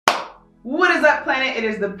What is up, planet? It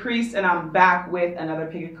is the Priest, and I'm back with another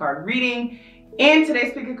pick a card reading. In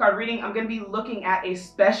today's pick a card reading, I'm going to be looking at a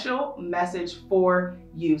special message for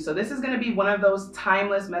you. So this is going to be one of those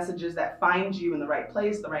timeless messages that finds you in the right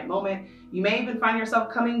place, the right moment. You may even find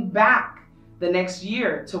yourself coming back the next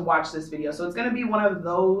year to watch this video. So it's going to be one of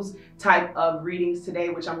those type of readings today,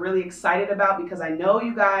 which I'm really excited about because I know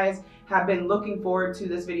you guys have been looking forward to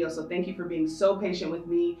this video. So thank you for being so patient with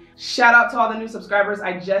me. Shout out to all the new subscribers.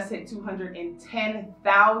 I just hit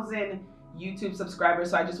 210,000 YouTube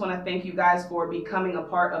subscribers. So I just want to thank you guys for becoming a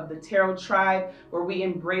part of the Tarot Tribe, where we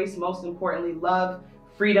embrace, most importantly, love,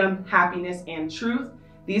 freedom, happiness, and truth.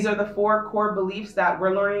 These are the 4 core beliefs that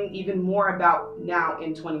we're learning even more about now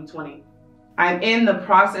in 2020. I'm in the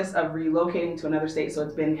process of relocating to another state, so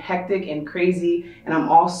it's been hectic and crazy. And I'm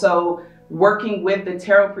also working with the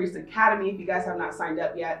Tarot Priest Academy. If you guys have not signed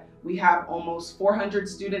up yet, we have almost 400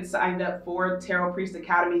 students signed up for Tarot Priest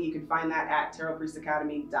Academy. You can find that at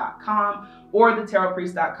tarotpriestacademy.com or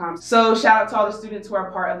thetarotpriest.com. So shout out to all the students who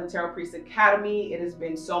are part of the Tarot Priest Academy. It has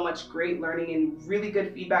been so much great learning and really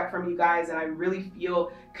good feedback from you guys, and I really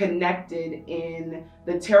feel connected in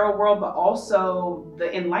the tarot world, but also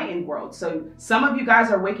the enlightened world. So some of you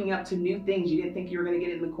guys are waking up to new things. You didn't think you were going to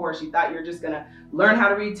get in the course. You thought you were just going to learn how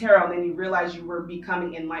to read tarot, and then you realized you were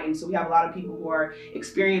becoming enlightened. So we have a lot of people who are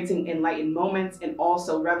experiencing enlightened moments and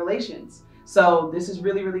also revelations. So this is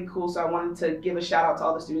really, really cool. So I wanted to give a shout out to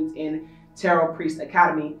all the students in Tarot Priest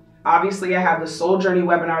Academy. Obviously, I have the Soul Journey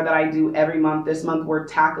webinar that I do every month. This month, we're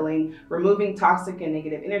tackling removing toxic and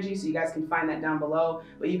negative energy, so you guys can find that down below.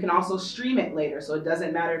 But you can also stream it later, so it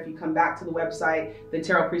doesn't matter if you come back to the website,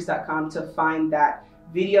 thetarotpriest.com, to find that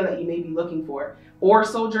video that you may be looking for, or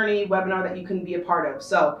Soul Journey webinar that you can be a part of.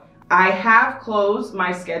 So I have closed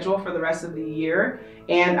my schedule for the rest of the year,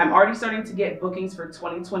 and I'm already starting to get bookings for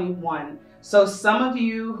 2021. So some of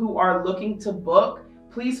you who are looking to book,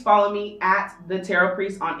 please follow me at the Tarot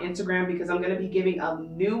Priest on Instagram, because I'm going to be giving a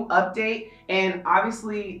new update, and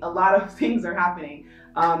obviously a lot of things are happening.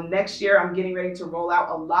 Next year, I'm getting ready to roll out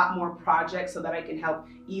a lot more projects so that I can help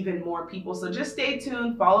even more people. So just stay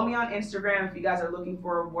tuned. Follow me on Instagram if you guys are looking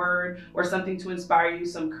for a word or something to inspire you,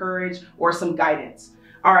 some courage or some guidance.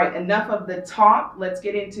 All right, enough of the talk. Let's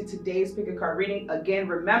get into today's pick a card reading. Again,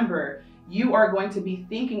 remember, you are going to be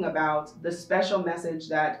thinking about the special message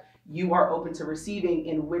that you are open to receiving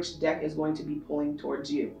and which deck is going to be pulling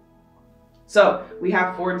towards you. So we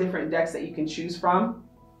have 4 different decks that you can choose from.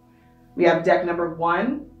 We have deck number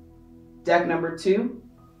 1, deck number 2,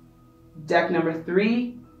 deck number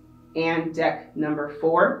 3, and deck number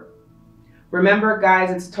 4. Remember,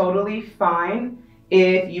 guys, it's totally fine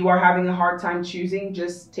if you are having a hard time choosing.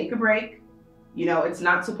 Just take a break. You know, it's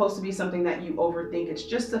not supposed to be something that you overthink. It's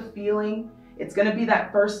just a feeling. It's going to be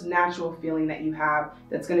that first natural feeling that you have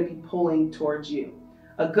that's going to be pulling towards you.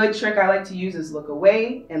 A good trick I like to use is look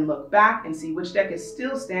away and look back and see which deck is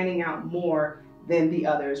still standing out more than the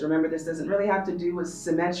others. Remember, this doesn't really have to do with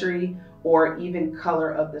symmetry or even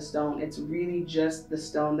color of the stone. It's really just the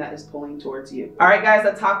stone that is pulling towards you. All right, guys,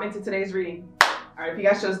 let's hop into today's reading. All right, if you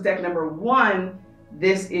guys chose deck number 1,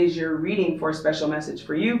 this is your reading for a special message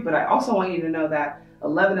for you. But I also want you to know that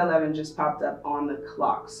 1111 just popped up on the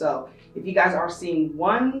clock. So if you guys are seeing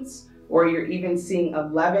 1s or you're even seeing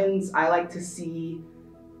 11s, I like to see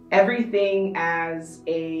everything as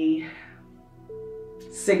a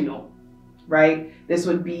signal, right? This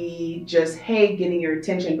would be just, hey, getting your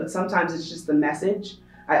attention, but sometimes it's just the message.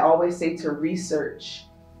 I always say to research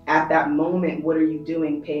at that moment, what are you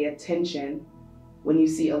doing? Pay attention when you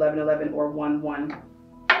see 1111 or 11.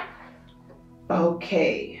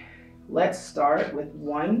 Okay, let's start with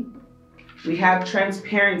 1. We have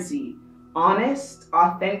transparency, honest,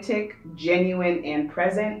 authentic, genuine, and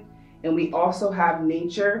present. And we also have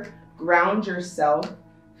nature, ground yourself,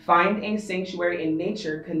 find a sanctuary in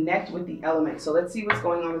nature, connect with the elements. So let's see what's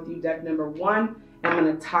going on with you, deck number 1. I'm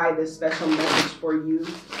going to tie this special message for you.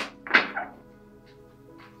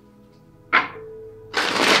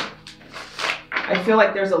 I feel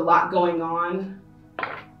like there's a lot going on.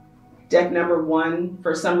 Deck number 1,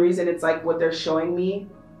 for some reason, it's like what they're showing me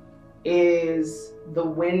is the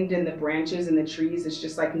wind and the branches and the trees. It's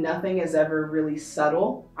just like nothing is ever really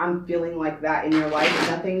subtle. I'm feeling like that in your life.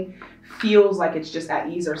 Nothing feels like it's just at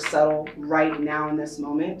ease or subtle right now in this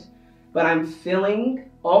moment. But I'm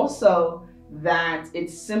feeling also that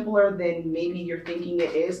it's simpler than maybe you're thinking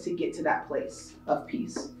it is to get to that place of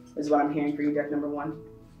peace, is what I'm hearing for you, deck number 1.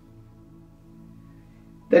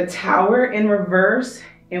 The Tower in reverse,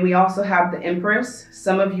 and we also have the Empress.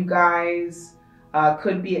 Some of you guys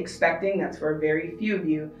could be expecting, that's for very few of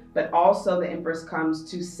you, but also the Empress comes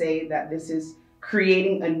to say that this is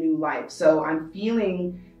creating a new life. So I'm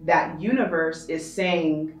feeling that universe is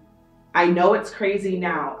saying, I know it's crazy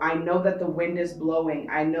now. I know that the wind is blowing.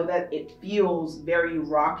 I know that it feels very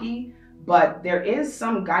rocky, but there is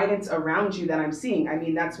some guidance around you that I'm seeing. I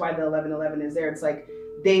mean, that's why the 1111 is there. It's like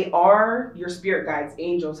they are your spirit guides,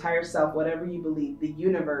 angels, higher self, whatever you believe. The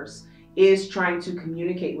universe is trying to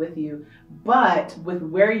communicate with you, but with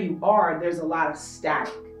where you are, there's a lot of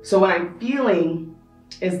static. So what I'm feeling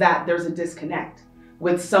is that there's a disconnect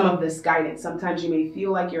with some of this guidance. Sometimes you may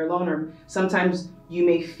feel like you're alone, or sometimes you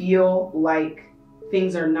may feel like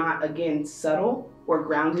things are not, again, subtle or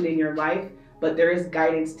grounded in your life, but there is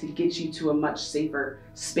guidance to get you to a much safer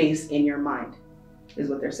space in your mind, is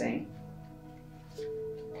what they're saying.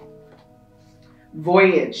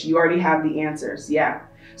 Voyage, you already have the answers, yeah.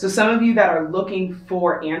 So some of you that are looking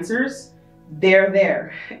for answers, they're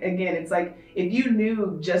there. Again, it's like if you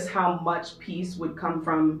knew just how much peace would come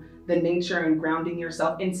from the nature and grounding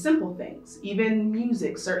yourself in simple things, even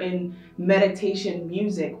music, certain meditation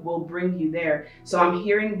music will bring you there. So I'm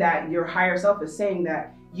hearing that your higher self is saying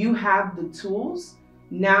that you have the tools.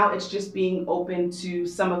 Now it's just being open to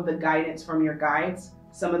some of the guidance from your guides,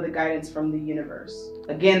 some of the guidance from the universe.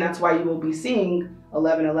 Again, that's why you will be seeing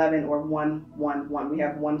 1111 or 111. We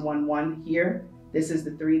have 111 here. This is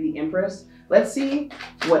the 3, the Empress. Let's see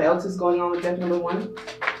what else is going on with deck number 1.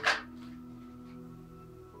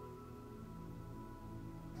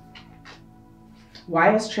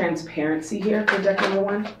 Why is transparency here for deck number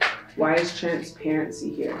 1? Why is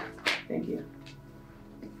transparency here? Thank you.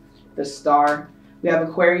 The Star. We have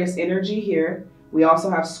Aquarius energy here. We also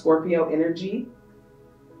have Scorpio energy.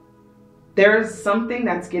 There's something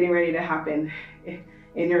that's getting ready to happen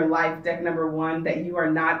in your life, deck number 1, that you are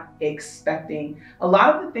not expecting. A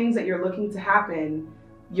lot of the things that you're looking to happen,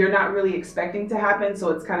 you're not really expecting to happen. So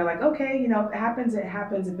it's kind of like, okay, you know, if it happens, it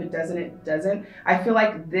happens. If it doesn't, it doesn't. I feel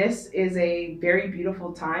like this is a very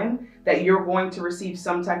beautiful time that you're going to receive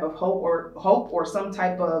some type of hope or some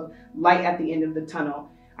type of light at the end of the tunnel.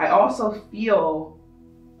 I also feel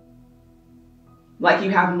like you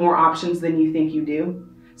have more options than you think you do.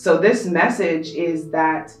 So this message is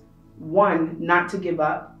that, 1, not to give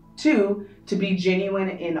up. 2, to be genuine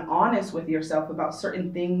and honest with yourself about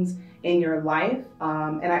certain things in your life.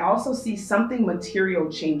 And I also see something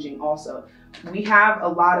material changing also. We have a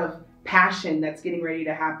lot of passion that's getting ready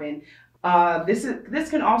to happen. This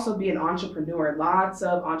can also be an entrepreneur, lots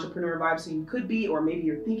of entrepreneur vibes. So you could be, or maybe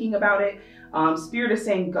you're thinking about it. Spirit is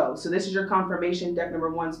saying go. So this is your confirmation. Deck number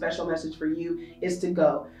 1, special message for you is to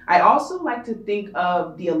go. I also like to think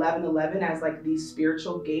of the 1111 as like these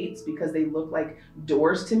spiritual gates, because they look like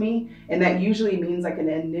doors to me. And that usually means like an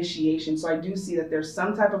initiation. So I do see that there's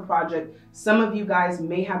some type of project some of you guys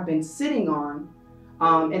may have been sitting on.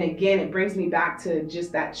 And again, it brings me back to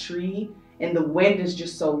just that tree. And the wind is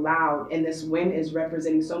just so loud. And this wind is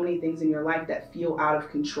representing so many things in your life that feel out of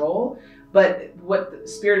control. But what the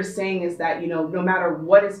Spirit is saying is that, you know, no matter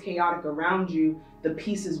what is chaotic around you, the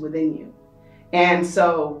peace is within you. And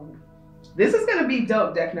so this is going to be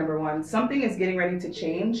dope, deck number 1. Something is getting ready to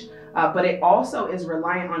change, but it also is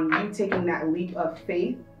reliant on you taking that leap of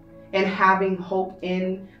faith and having hope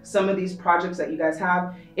in some of these projects that you guys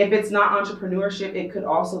have. If it's not entrepreneurship, it could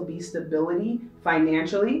also be stability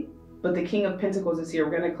financially. But the King of Pentacles is here.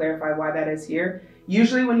 We're going to clarify why that is here.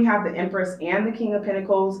 Usually when you have the Empress and the King of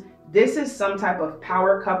Pentacles, this is some type of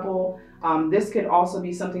power couple. This could also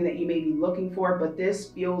be something that you may be looking for, but this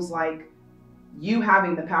feels like you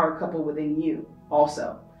having the power couple within you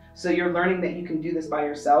also. So you're learning that you can do this by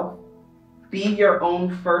yourself. Be your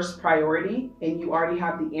own first priority, and you already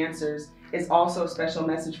have the answers. It's also a special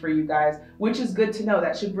message for you guys, which is good to know.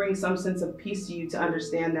 That should bring some sense of peace to you to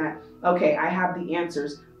understand that, okay, I have the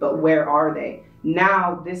answers, but where are they?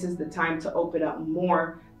 Now, this is the time to open up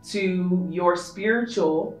more to your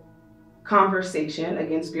spiritual conversation.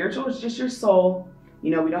 Again, spiritual is just your soul.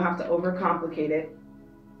 You know, we don't have to overcomplicate it.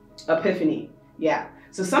 Epiphany. Yeah.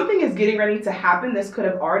 So something is getting ready to happen. This could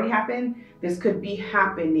have already happened. This could be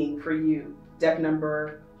happening for you. Deck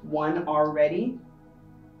number 1 already.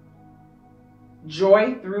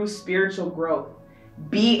 Joy through spiritual growth.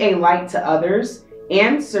 Be a light to others.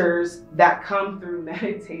 Answers that come through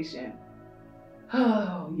meditation.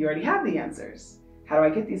 Oh, you already have the answers. How do I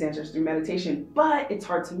get these answers? Through meditation. But it's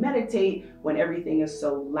hard to meditate when everything is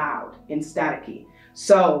so loud and staticky.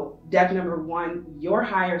 So deck number 1, your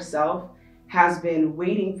higher self has been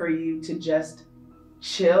waiting for you to just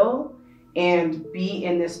chill and be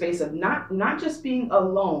in this space of not just being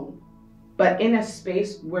alone, but in a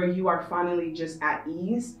space where you are finally just at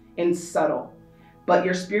ease and subtle. but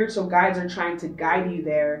your spiritual guides are trying to guide you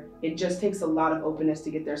there. It just takes a lot of openness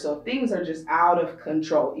to get there. So if things are just out of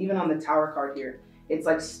control, even on the Tower card here, it's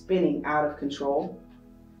like spinning out of control.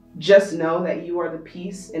 Just know that you are the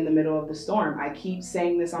peace in the middle of the storm. I keep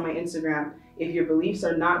saying this on my Instagram. If your beliefs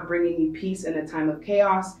are not bringing you peace in a time of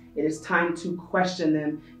chaos, it is time to question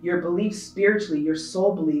them. Your beliefs spiritually, your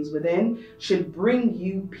soul beliefs within, should bring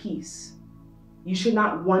you peace. You should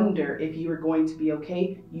not wonder if you are going to be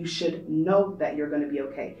okay. You should know that you're going to be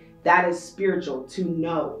okay. That is spiritual, to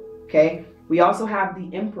know, okay? We also have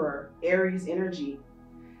the Emperor, Aries energy.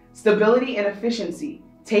 Stability and efficiency,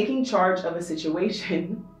 taking charge of a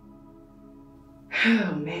situation.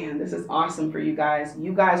 Oh man, this is awesome for you guys.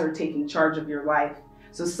 You guys are taking charge of your life.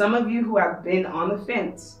 So some of you who have been on the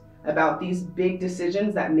fence about these big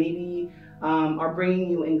decisions that maybe are bringing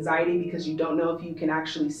you anxiety because you don't know if you can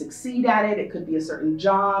actually succeed at it. It could be a certain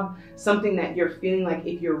job, something that you're feeling like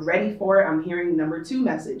if you're ready for it. I'm hearing number 2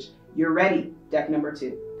 message. You're ready, deck number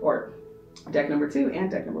 2, or deck number 2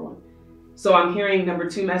 and deck number 1. So I'm hearing number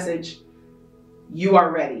 2 message. You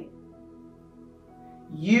are ready.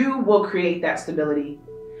 You will create that stability.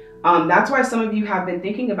 That's why some of you have been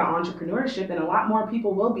thinking about entrepreneurship, and a lot more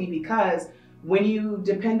people will be, because when you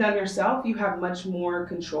depend on yourself, you have much more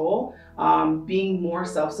control, being more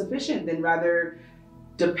self-sufficient than rather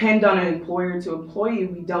depend on an employer to employ you.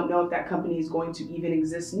 We don't know if that company is going to even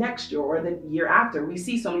exist next year or the year after. We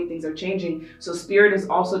see so many things are changing. So Spirit is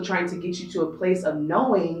also trying to get you to a place of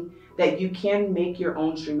knowing that you can make your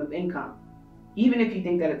own stream of income, even if you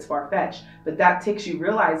think that it's far-fetched. But that takes you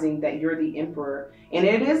realizing that you're the Emperor, and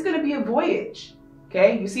it is going to be a voyage.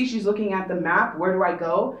 Okay, you see she's looking at the map. Where do I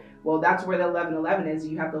go? Well, that's where the 1111 is.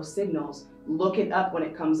 You have those signals. Look it up when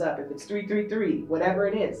it comes up. If it's 333, whatever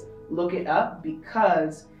it is, look it up,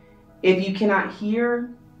 because if you cannot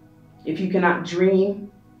hear, if you cannot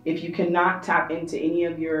dream, if you cannot tap into any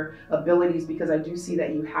of your abilities, because I do see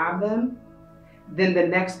that you have them, then the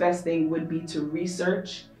next best thing would be to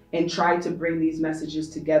research and try to bring these messages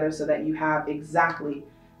together so that you have exactly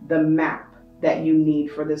the map that you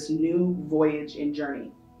need for this new voyage and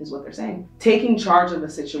journey, is what they're saying. Taking charge of a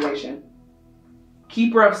situation.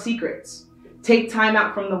 Keeper of secrets. Take time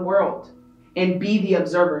out from the world and be the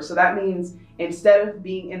observer. So that means instead of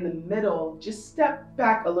being in the middle, just step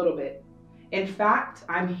back a little bit. In fact,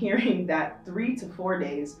 I'm hearing that 3 to 4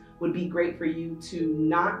 days would be great for you to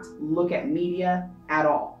not look at media at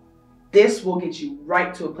all. This will get you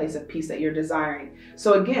right to a place of peace that you're desiring.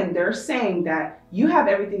 So again, they're saying that you have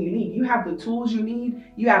everything you need. You have the tools you need.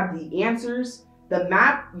 You have the answers. The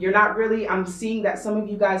map, you're not really, I'm seeing that some of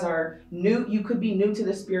you guys are new. You could be new to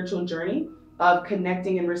the spiritual journey of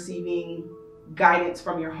connecting and receiving guidance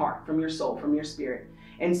from your heart, from your soul, from your spirit.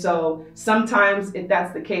 And so sometimes if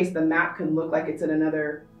that's the case, the map can look like it's in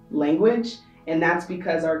another language. And that's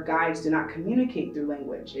because our guides do not communicate through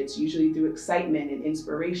language. It's usually through excitement and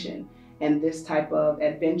inspiration and this type of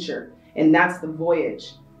adventure. And that's the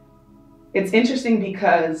voyage. It's interesting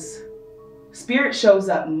because Spirit shows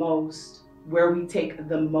up most where we take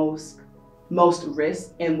the most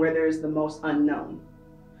risk and where there's the most unknown.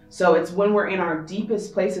 So it's when we're in our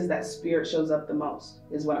deepest places that Spirit shows up the most,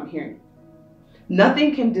 is what I'm hearing.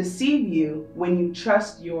 Nothing can deceive you when you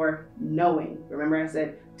trust your knowing. Remember I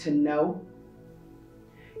said to know?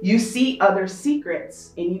 You see other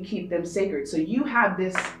secrets and you keep them sacred. So you have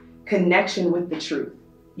this connection with the truth.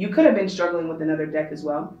 You could have been struggling with another deck as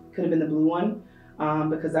well. Could have been the blue one,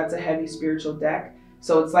 because that's a heavy spiritual deck.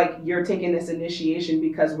 So it's like you're taking this initiation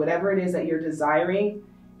because whatever it is that you're desiring,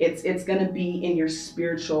 it's going to be in your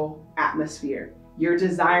spiritual atmosphere. You're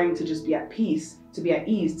desiring to just be at peace, to be at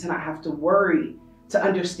ease, to not have to worry, to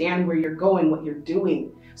understand where you're going, what you're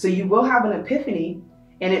doing. So you will have an epiphany,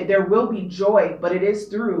 and there will be joy, but it is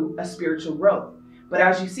through a spiritual growth. But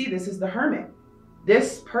as you see, this is the Hermit.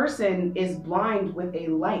 This person is blind with a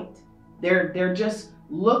light. They're just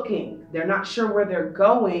looking. They're not sure where they're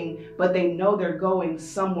going, but they know they're going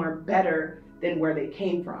somewhere better than where they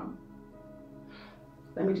came from.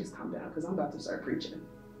 Let me just calm down because I'm about to start preaching.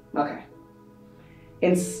 Okay.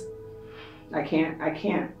 I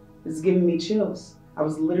can't. This is giving me chills. I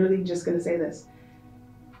was literally just going to say this.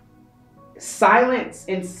 Silence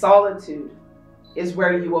and solitude is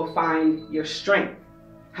where you will find your strength.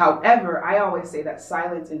 However, I always say that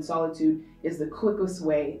silence and solitude is the quickest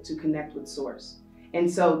way to connect with Source. And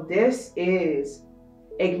so this is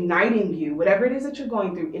igniting you. Whatever it is that you're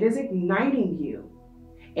going through, it is igniting you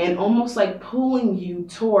and almost like pulling you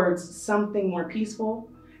towards something more peaceful,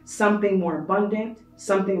 something more abundant,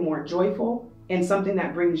 something more joyful, and something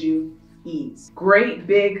that brings you ease. Great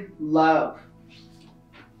big love.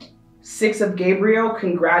 6 of Gabriel,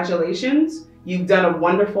 congratulations. You've done a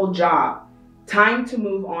wonderful job. Time to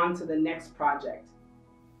move on to the next project.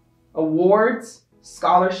 Awards,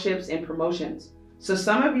 scholarships, and promotions. So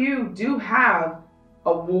some of you do have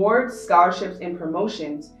awards, scholarships, and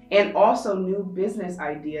promotions, and also new business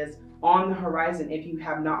ideas on the horizon if you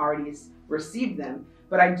have not already received them.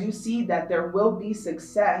 But I do see that there will be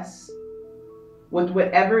success with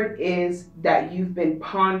whatever it is that you've been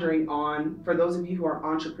pondering on. For those of you who are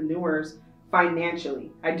entrepreneurs,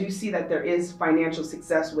 financially, I do see that there is financial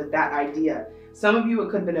success with that idea. Some of you, it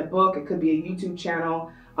could have been a book, it could be a YouTube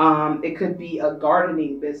channel, it could be a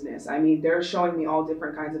gardening business. I mean, they're showing me all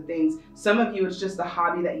different kinds of things. Some of you, it's just a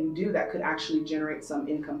hobby that you do that could actually generate some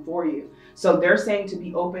income for you. So they're saying to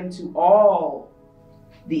be open to all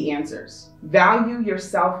the answers. Value your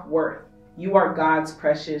self-worth. You are God's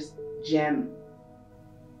precious gem.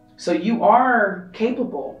 So you are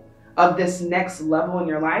capable of this next level in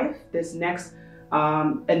your life, this next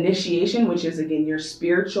initiation, which is, again, your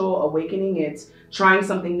spiritual awakening. It's trying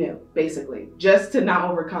something new, basically. Just to not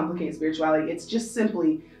overcomplicate spirituality, it's just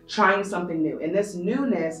simply trying something new. And this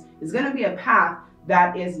newness is going to be a path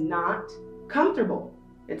that is not comfortable.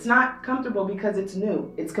 It's not comfortable because it's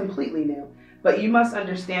new. It's completely new. But you must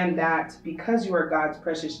understand that because you are God's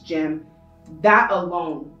precious gem, that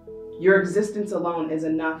alone, your existence alone, is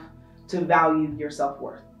enough to value your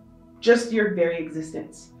self-worth. Just your very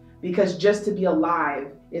existence. Because just to be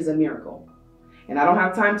alive is a miracle. And I don't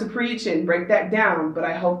have time to preach and break that down, but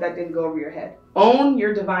I hope that didn't go over your head. Own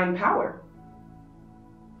your divine power.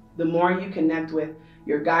 The more you connect with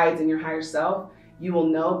your guides and your higher self, you will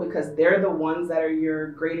know, because they're the ones that are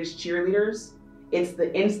your greatest cheerleaders. It's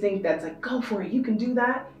the instinct that's like, go for it, you can do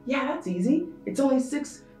that. Yeah, that's easy. It's only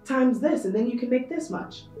 6 times this, and then you can make this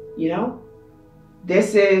much, you know?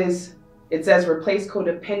 This is, it says, replace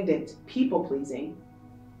codependent people-pleasing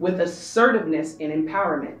with assertiveness and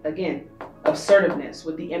empowerment. Again, assertiveness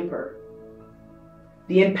with the Emperor.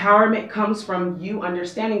 The empowerment comes from you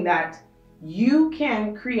understanding that you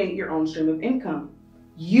can create your own stream of income.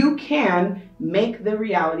 You can make the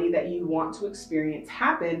reality that you want to experience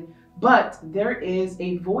happen, but there is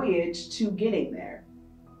a voyage to getting there.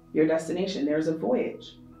 Your destination, there's a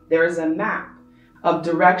voyage. There is a map of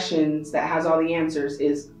directions that has all the answers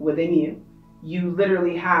is within you. You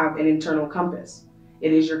literally have an internal compass.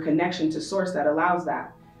 It is your connection to source that allows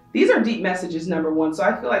that. These are deep messages, number one. So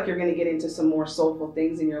I feel like you're going to get into some more soulful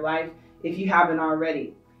things in your life if you haven't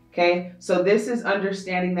already. Okay. So this is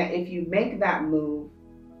understanding that if you make that move,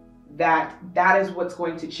 that is what's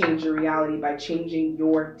going to change your reality by changing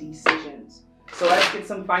your decisions. So let's get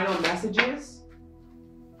some final messages.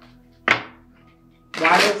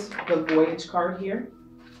 Why is the voyage card here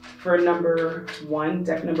for number 1,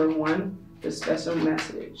 deck number 1, the special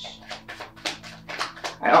message?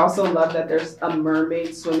 I also love that there's a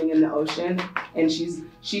mermaid swimming in the ocean, and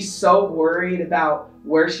she's so worried about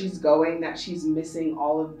where she's going that she's missing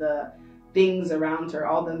all of the things around her,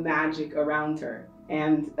 all the magic around her.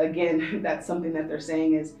 And again, that's something that they're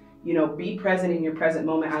saying is, you know, be present in your present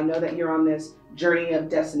moment. I know that you're on this journey of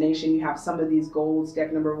destination. You have some of these goals,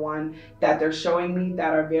 deck number 1, that they're showing me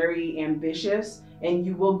that are very ambitious, and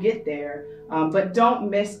you will get there. But don't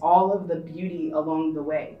miss all of the beauty along the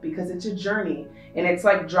way, because it's a journey, and it's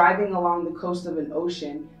like driving along the coast of an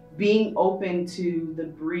ocean, being open to the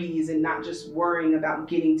breeze and not just worrying about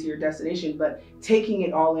getting to your destination, but taking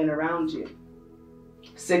it all in around you.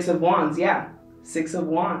 6 of Wands, yeah, 6 of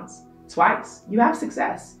Wands, twice. You have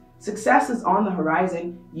success. Success is on the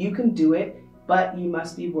horizon. You can do it, but you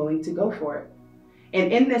must be willing to go for it.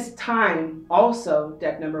 And in this time, also,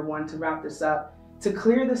 deck number 1, to wrap this up, to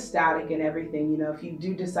clear the static and everything, you know, if you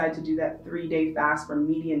do decide to do that 3-day fast from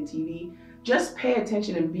media and TV, just pay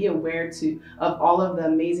attention and be aware of all of the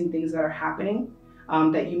amazing things that are happening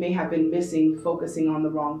that you may have been missing, focusing on the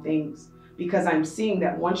wrong things. Because I'm seeing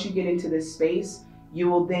that once you get into this space, you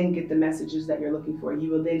will then get the messages that you're looking for.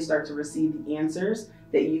 You will then start to receive the answers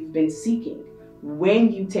that you've been seeking.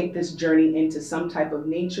 When you take this journey into some type of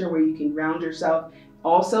nature where you can ground yourself,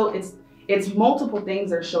 also it's multiple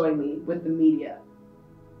things they're showing me with the media.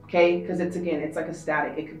 Okay, because it's like a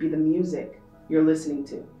static. It could be the music you're listening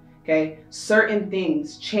to. Okay, certain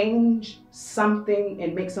things, change something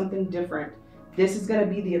and make something different. This is going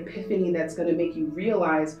to be the epiphany that's going to make you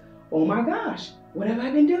realize, oh my gosh, what have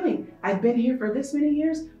I been doing? I've been here for this many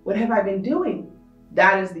years. What have I been doing?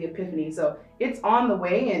 That is the epiphany. So it's on the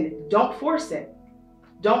way, and don't force it.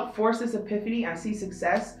 Don't force this epiphany. I see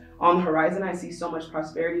success on the horizon. I see so much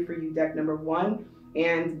prosperity for you, deck number 1.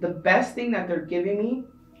 And the best thing that they're giving me,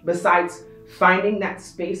 besides finding that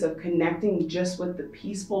space of connecting just with the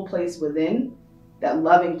peaceful place within, that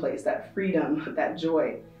loving place, that freedom, that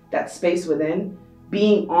joy, that space within,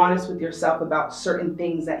 being honest with yourself about certain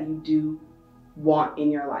things that you do want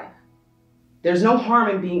in your life. There's no harm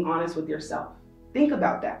in being honest with yourself. Think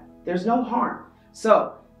about that. There's no harm.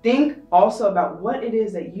 So think also about what it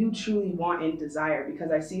is that you truly want and desire,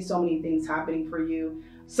 because I see so many things happening for you.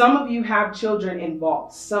 Some of you have children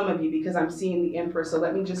involved, some of you, because I'm seeing the Empress. So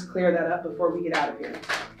let me just clear that up before we get out of here.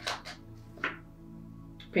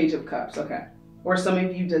 Page of Cups, okay. Or some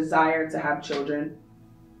of you desire to have children.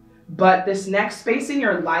 But this next space in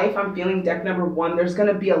your life, I'm feeling deck number 1, there's going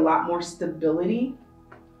to be a lot more stability.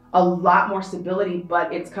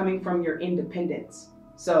 But it's coming from your independence.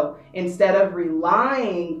 So instead of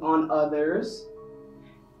relying on others,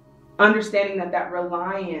 understanding that that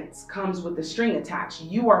reliance comes with the string attached.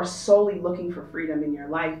 You are solely looking for freedom in your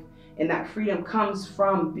life. And that freedom comes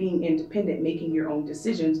from being independent, making your own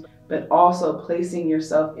decisions, but also placing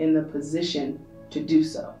yourself in the position to do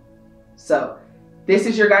so. So this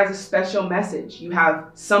is your guys' special message. You have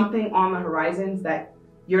something on the horizons that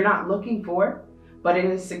you're not looking for, but it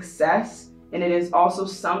is success, and it is also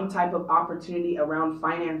some type of opportunity around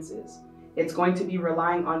finances. It's going to be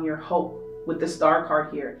relying on your hope with the Star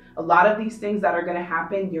card here. A lot of these things that are going to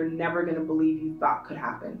happen, you're never going to believe you thought could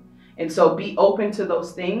happen. And so be open to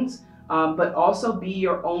those things, but also be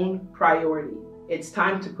your own priority. It's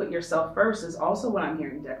time to put yourself first is also what I'm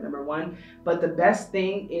hearing, deck number 1. But the best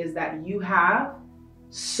thing is that you have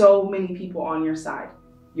so many people on your side.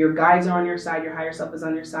 Your guides are on your side, your higher self is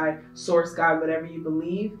on your side, source, God, whatever you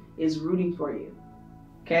believe is rooting for you.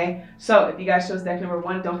 Okay, so if you guys chose deck number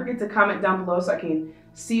 1, don't forget to comment down below so I can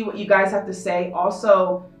see what you guys have to say.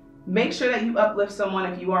 Also, make sure that you uplift someone.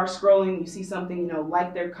 If you are scrolling, you see something,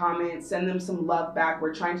 like their comment, send them some love back.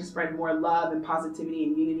 We're trying to spread more love and positivity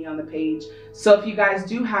and unity on the page. So if you guys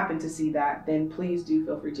do happen to see that, then please do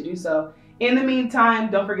feel free to do so. In the meantime,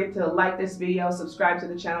 don't forget to like this video, subscribe to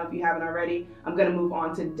the channel if you haven't already. I'm going to move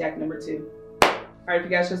on to deck number 2. All right, if you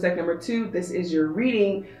guys chose deck number 2, this is your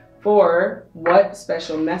reading for what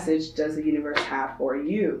special message does the universe have for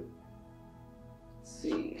you. Let's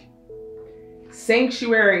see.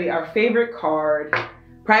 Sanctuary, our favorite card.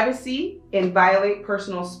 Privacy, inviolate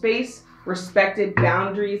personal space, respected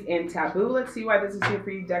boundaries, and taboo. Let's see why this is here for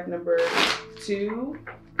you, deck number 2.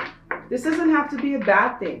 This doesn't have to be a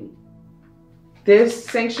bad thing. This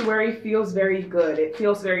sanctuary feels very good. It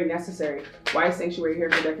feels very necessary. Why is sanctuary here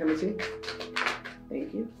for deck number 2?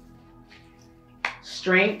 Thank you.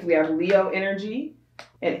 Strength, we have Leo energy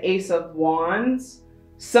and Ace of Wands.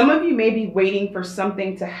 Some of you may be waiting for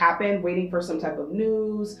something to happen, waiting for some type of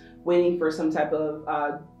news, waiting for some type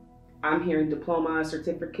of, I'm hearing diploma,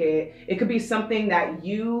 certificate. It could be something that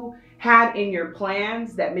you had in your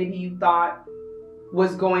plans that maybe you thought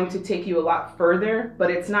was going to take you a lot further, but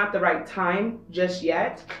it's not the right time just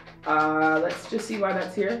yet. Let's just see why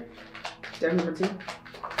that's here. Deck number 2,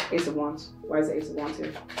 Ace of Wands. Why is the Ace of Wands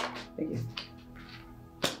here? Thank you.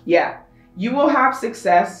 Yeah, you will have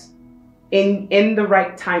success in the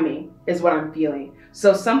right timing is what I'm feeling.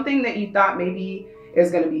 So something that you thought maybe is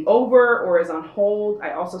going to be over or is on hold,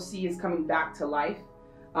 I also see is coming back to life.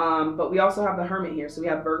 But we also have the Hermit here, so we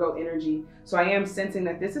have Virgo energy. So I am sensing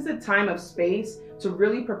that this is a time of space to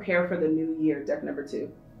really prepare for the new year, deck number 2.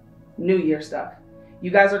 New year stuff.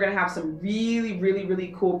 You guys are going to have some really, really,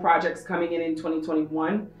 really cool projects coming in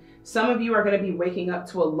 2021. Some of you are going to be waking up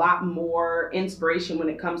to a lot more inspiration when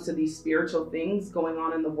it comes to these spiritual things going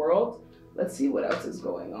on in the world. Let's see what else is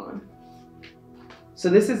going on. So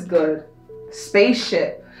this is good.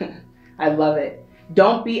 Spaceship. I love it.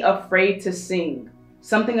 Don't be afraid to sing.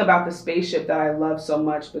 Something about the spaceship that I love so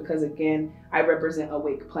much, because again, I represent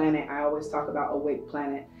Awakeplanet. I always talk about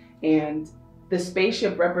Awakeplanet. And the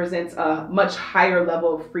spaceship represents a much higher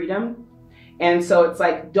level of freedom. And so it's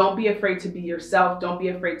like, don't be afraid to be yourself. Don't be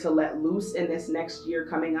afraid to let loose in this next year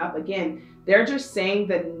coming up. Again, they're just saying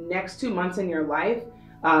the next 2 months in your life,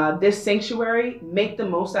 this sanctuary, make the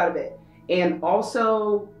most out of it. And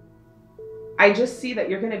also, I just see that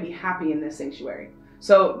you're going to be happy in this sanctuary.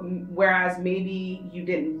 So whereas maybe you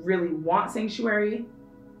didn't really want sanctuary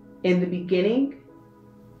in the beginning,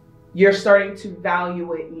 you're starting to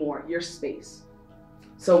value it more, your space.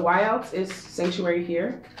 So why else is sanctuary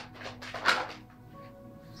here?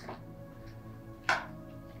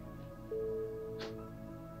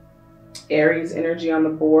 Aries energy on the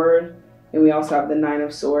board, and we also have the 9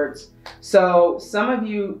 of Swords. So some of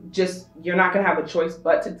you you're not going to have a choice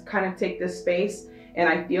but to kind of take this space. And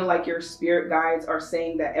I feel like your spirit guides are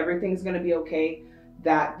saying that everything's going to be okay,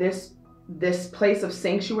 that this place of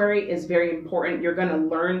sanctuary is very important. You're going to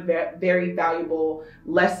learn very valuable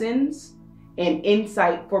lessons and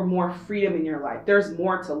insight for more freedom in your life. There's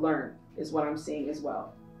more to learn is what I'm seeing as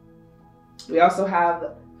well. We also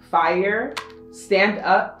have fire, stand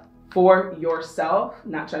up for yourself.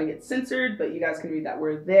 Not trying to get censored, but you guys can read that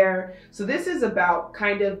word there. So this is about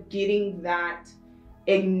kind of getting that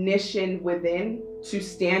ignition within to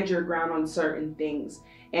stand your ground on certain things.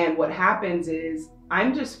 And what happens is,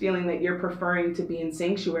 I'm just feeling that you're preferring to be in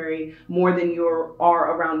sanctuary more than you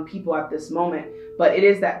are around people at this moment. But it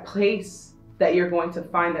is that place that you're going to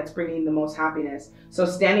find that's bringing the most happiness. So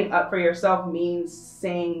standing up for yourself means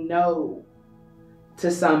saying no to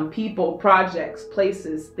some people, projects,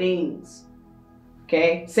 places, things.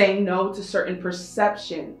 Okay? Saying no to certain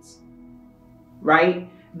perceptions, right?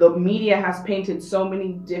 The media has painted so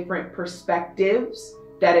many different perspectives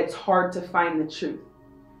that it's hard to find the truth.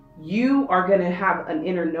 You are going to have an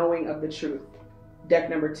inner knowing of the truth. Deck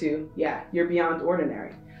number 2. Yeah, you're beyond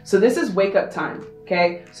ordinary. So this is wake up time.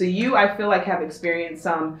 Okay. So you, I feel like, have experienced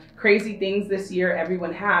some crazy things this year.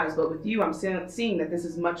 Everyone has. But with you, I'm seeing that this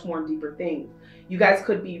is much more deeper things. You guys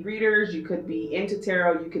could be readers. You could be into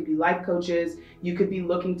tarot. You could be life coaches. You could be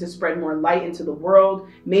looking to spread more light into the world.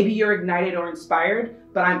 Maybe you're ignited or inspired.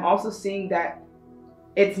 But I'm also seeing that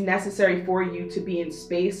it's necessary for you to be in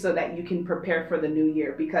space so that you can prepare for the new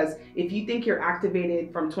year. Because if you think you're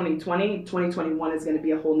activated from 2020, 2021 is going to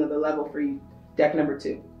be a whole nother level for you. Deck number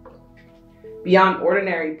 2. Beyond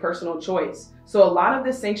ordinary, personal choice. So a lot of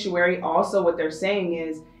this sanctuary, also what they're saying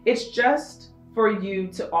is, it's just for you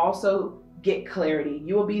to also get clarity.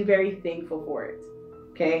 You will be very thankful for it.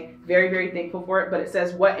 Okay. Very, very thankful for it. But it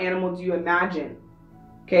says, what animal do you imagine?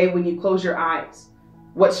 Okay. When you close your eyes.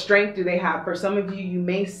 What strength do they have? For some of you, you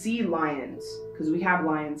may see lions, because we have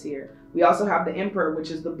lions here. We also have the emperor,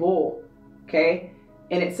 which is the bull. Okay.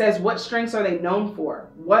 And it says, what strengths are they known for?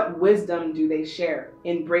 What wisdom do they share?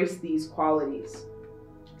 Embrace these qualities.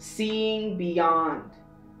 Seeing beyond.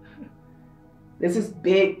 This is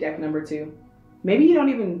big, deck number 2. Maybe you don't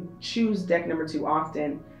even choose deck number 2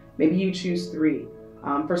 often. Maybe you choose 3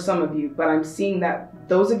 for some of you. But I'm seeing that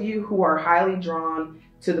those of you who are highly drawn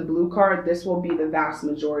to the blue card, this will be the vast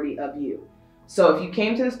majority of you. So if you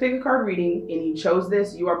came to this pick a card reading and you chose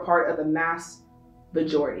this, you are part of the mass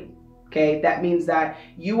majority. Okay, that means that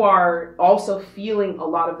you are also feeling a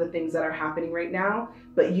lot of the things that are happening right now,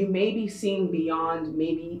 but you may be seeing beyond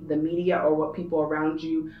maybe the media or what people around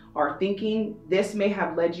you are thinking. This may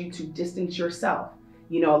have led you to distance yourself.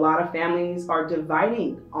 You know, a lot of families are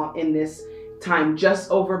dividing in this time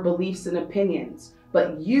just over beliefs and opinions,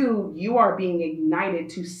 but you are being ignited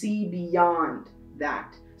to see beyond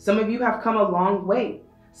that. Some of you have come a long way.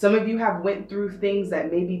 Some of you have went through things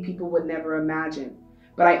that maybe people would never imagine.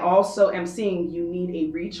 But I also am seeing you need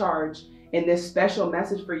a recharge. And this special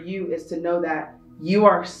message for you is to know that you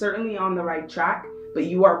are certainly on the right track, but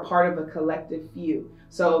you are part of a collective few.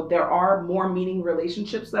 So there are more meaning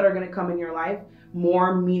relationships that are going to come in your life,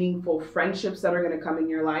 more meaningful friendships that are going to come in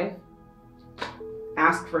your life.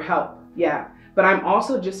 Ask for help. Yeah. But I'm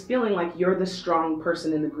also just feeling like you're the strong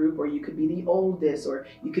person in the group, or you could be the oldest, or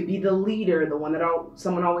you could be the leader, the one that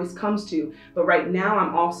someone always comes to. But right now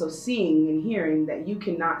I'm also seeing and hearing that you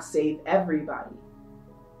cannot save everybody.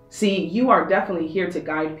 See, you are definitely here to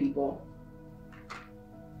guide people.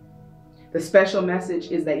 The special message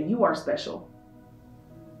is that you are special.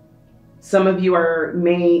 Some of you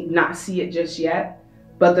may not see it just yet,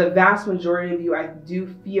 but the vast majority of you, I do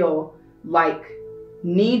feel like,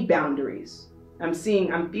 need boundaries. I'm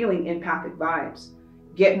feeling empathic vibes.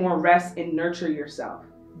 Get more rest and nurture yourself.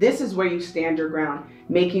 This is where you stand your ground,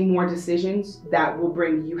 making more decisions that will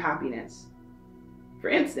bring you happiness. For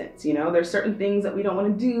instance, you know, there's certain things that we don't want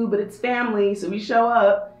to do, but it's family, so we show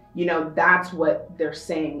up. You know, that's what they're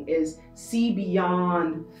saying is see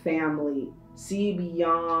beyond family, see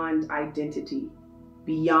beyond identity,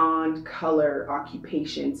 beyond color,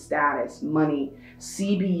 occupation, status, money.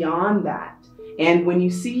 See beyond that. And when you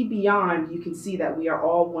see beyond, you can see that we are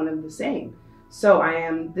all one and the same. So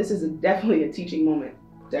this is definitely a teaching moment.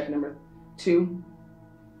 Deck number 2,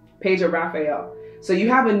 Page of Raphael. So you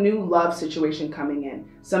have a new love situation coming in.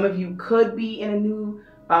 Some of you could be in a new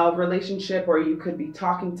relationship, or you could be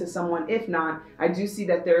talking to someone. If not, I do see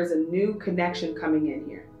that there is a new connection coming in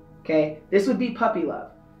here. Okay, this would be puppy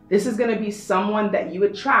love. This is going to be someone that you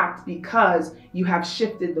attract because you have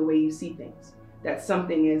shifted the way you see things. That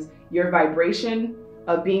something is your vibration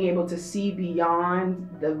of being able to see beyond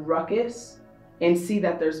the ruckus and see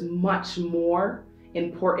that there's much more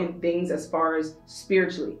important things as far as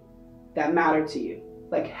spiritually that matter to you,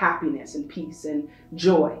 like happiness and peace and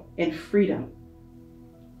joy and freedom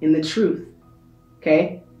in the truth.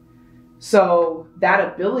 Okay, so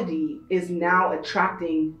that ability is now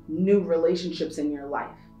attracting new relationships in your life.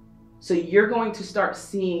 So you're going to start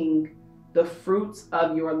seeing the fruits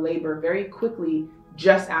of your labor very quickly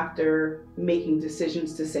just after making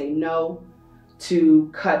decisions to say no, to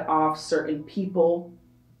cut off certain people,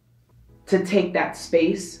 to take that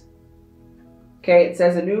space. Okay, it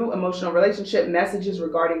says a new emotional relationship, messages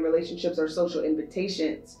regarding relationships are social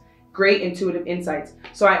invitations, great intuitive insights.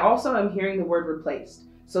 So I also am hearing the word replaced.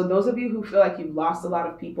 So those of you who feel like you've lost a lot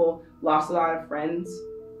of people, lost a lot of friends,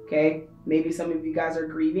 okay, maybe some of you guys are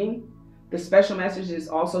grieving. The special message is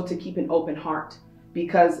also to keep an open heart,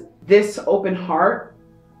 because this open heart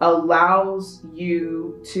allows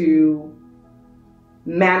you to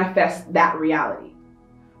manifest that reality.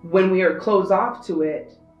 When we are closed off to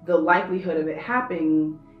it, the likelihood of it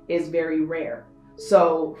happening is very rare.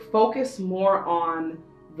 So focus more on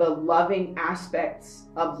the loving aspects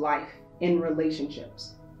of life in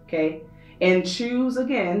relationships, okay? And choose,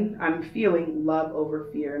 again, I'm feeling love over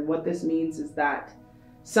fear. And what this means is that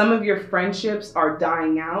some of your friendships are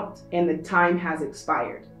dying out and the time has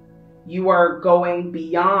expired. You are going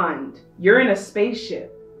beyond, you're in a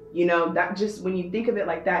spaceship. You know, that just, when you think of it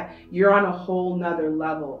like that, you're on a whole nother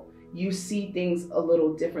level. You see things a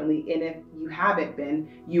little differently. And if you haven't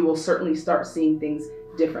been, you will certainly start seeing things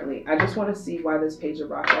differently. I just want to see why this page of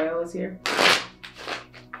Raphael is here.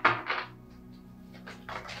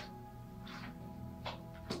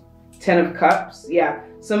 Ten of Cups. Yeah,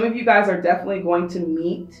 some of you guys are definitely going to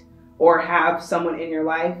meet or have someone in your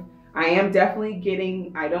life. I am definitely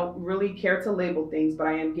getting, I don't really care to label things, but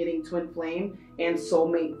I am getting twin flame and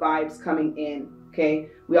soulmate vibes coming in, okay?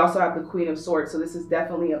 We also have the Queen of Swords, so this is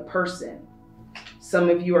definitely a person. Some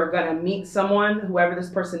of you are gonna meet someone, whoever this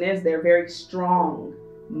person is, they're very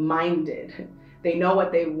strong-minded. They know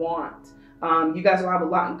what they want. You guys will have a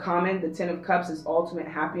lot in common. The Ten of Cups is ultimate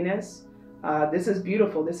happiness. This is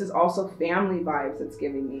beautiful. This is also family vibes it's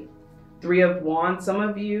giving me. Three of Wands, some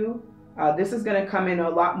of you, this is going to come in a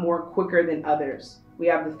lot more quicker than others. We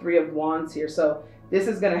have the Three of Wands here. So this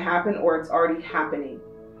is going to happen, or it's already happening.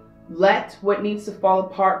 Let what needs to fall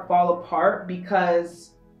apart,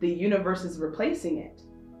 because the universe is replacing it,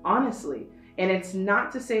 honestly. And it's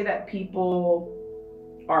not to say that people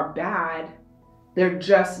are bad. They're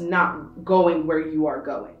just not going where you are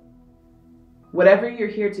going. Whatever you're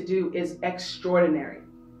here to do is extraordinary.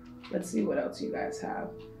 Let's see what else you guys have.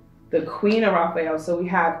 The Queen of Raphael. So we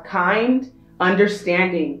have kind,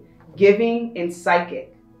 understanding, giving, and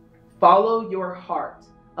psychic. Follow your heart.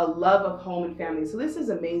 A love of home and family. So this is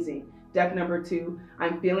amazing. Deck number 2.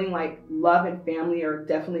 I'm feeling like love and family are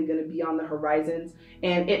definitely going to be on the horizons.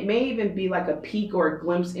 And it may even be like a peek or a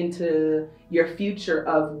glimpse into your future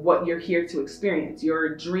of what you're here to experience.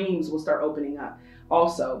 Your dreams will start opening up.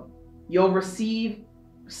 Also, you'll receive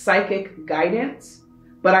psychic guidance.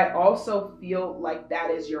 But I also feel like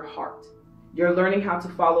that is your heart. You're learning how to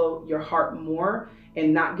follow your heart more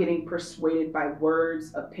and not getting persuaded by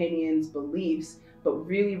words, opinions, beliefs, but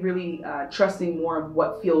really, really trusting more of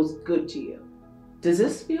what feels good to you. Does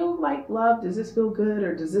this feel like love? Does this feel good?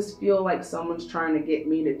 Or does this feel like someone's trying to get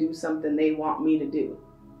me to do something they want me to do?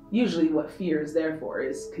 Usually what fear is there for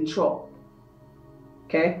is control,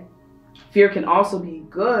 okay? Fear can also be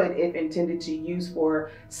good if intended to use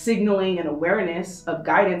for signaling and awareness of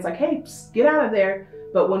guidance, like, hey, psst, get out of there.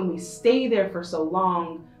 But when we stay there for so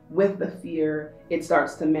long with the fear, it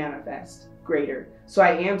starts to manifest greater. So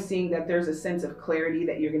I am seeing that there's a sense of clarity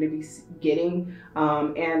that you're going to be getting.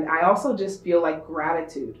 And I also just feel like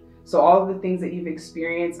gratitude. So all of the things that you've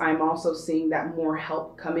experienced, I'm also seeing that more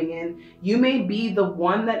help coming in. You may be the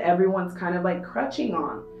one that everyone's kind of like crutching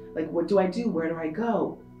on. Like, what do I do? Where do I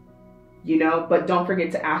go? You know, but don't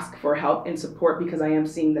forget to ask for help and support, because I am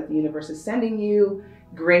seeing that the universe is sending you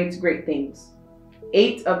great things.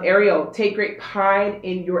 8 of Ariel, take great pride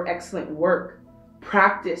in your excellent work.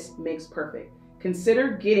 Practice makes perfect.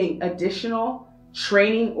 Consider getting additional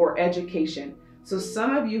training or education. So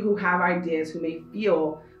some of you who have ideas, who may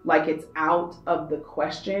feel like it's out of the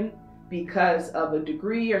question because of a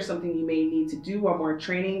degree or something you may need to do or more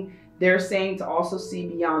training, they're saying to also see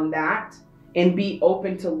beyond that and be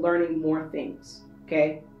open to learning more things,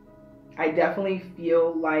 okay? I definitely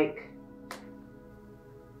feel like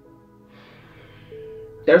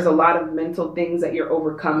there's a lot of mental things that you're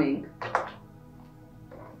overcoming.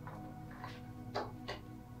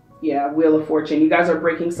 Yeah, Wheel of Fortune. You guys are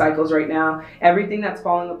breaking cycles right now. Everything that's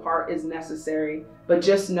falling apart is necessary, but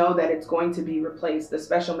just know that it's going to be replaced. The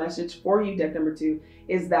special message for you, deck number 2,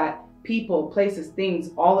 is that people, places, things,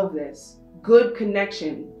 all of this, good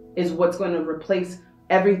connection is what's going to replace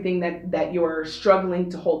everything that you're struggling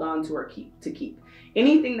to hold on to or keep.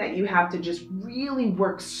 Anything that you have to just really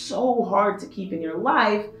work so hard to keep in your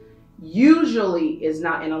life, usually is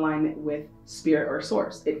not in alignment with spirit or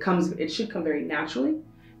source. It should come very naturally,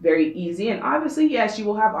 very easy. And obviously, yes, you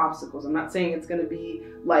will have obstacles. I'm not saying it's going to be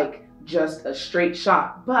like just a straight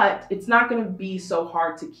shot, but it's not going to be so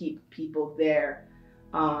hard to keep people there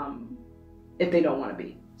if they don't want to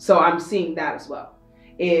be. So I'm seeing that as well,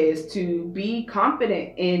 is to be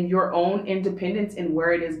confident in your own independence and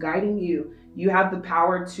where it is guiding you. You have the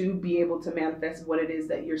power to be able to manifest what it is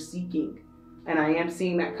that you're seeking. And I am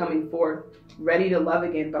seeing that coming forth, ready to love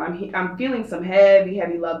again. But I'm feeling some heavy,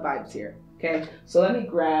 heavy love vibes here. Okay, so let me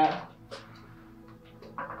grab.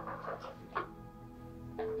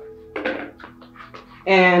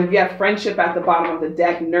 And we have friendship at the bottom of the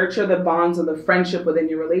deck. Nurture the bonds of the friendship within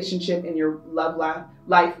your relationship, and your love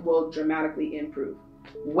life will dramatically improve.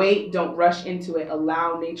 Wait, don't rush into it.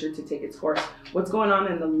 Allow nature to take its course. What's going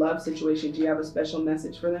on in the love situation? Do you have a special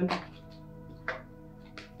message for them?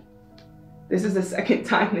 This is the second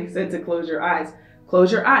time they said to close your eyes.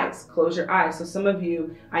 Close your eyes, close your eyes. So some of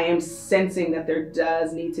you, I am sensing that there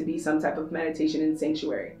does need to be some type of meditation and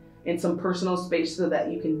sanctuary in some personal space so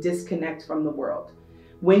that you can disconnect from the world.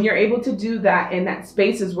 When you're able to do that, in that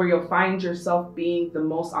space is where you'll find yourself being the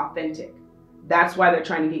most authentic. That's why they're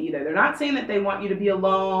trying to get you there. They're not saying that they want you to be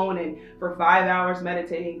alone and for 5 hours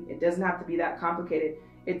meditating. It doesn't have to be that complicated.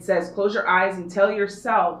 It says close your eyes and tell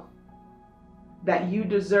yourself that you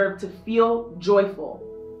deserve to feel joyful.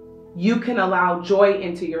 You can allow joy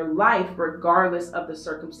into your life regardless of the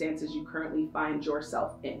circumstances you currently find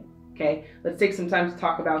yourself in. Okay, let's take some time to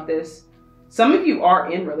talk about this. Some of you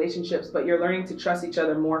are in relationships, but you're learning to trust each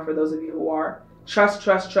other more. For those of you who are, trust.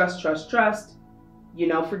 You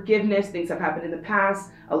know, forgiveness, things have happened in the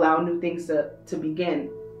past. Allow new things to begin.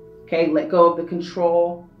 Okay, let go of the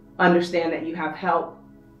control. Understand that you have help.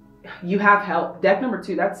 You have help. Deck number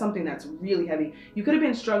 2, that's something that's really heavy. You could have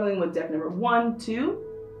been struggling with deck number 1, 2,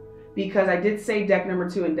 because I did say deck number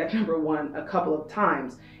 2 and deck number 1 a couple of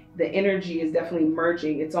times. The energy is definitely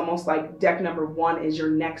merging. It's almost like deck number 1 is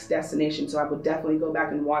your next destination. So I would definitely go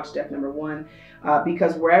back and watch deck number 1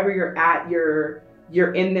 because wherever you're at,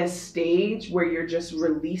 you're in this stage where you're just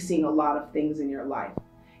releasing a lot of things in your life.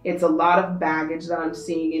 It's a lot of baggage that I'm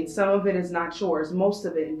seeing, and some of it is not yours. Most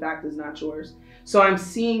of it, in fact, is not yours. So I'm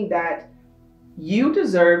seeing that you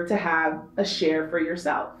deserve to have a share for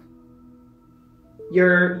yourself.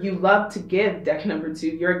 You love to give, deck number 2.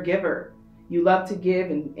 You're a giver. You love to give,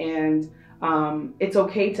 and it's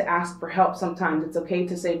okay to ask for help sometimes. It's okay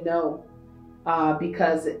to say no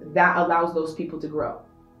because that allows those people to grow.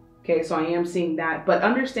 Okay, so I am seeing that. But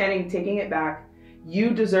understanding, taking it back, you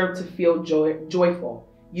deserve to feel joyful.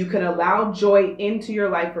 You can allow joy into your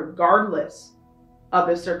life regardless of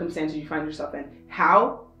the circumstances you find yourself in.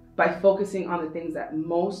 How? By focusing on the things that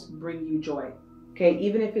most bring you joy. Okay,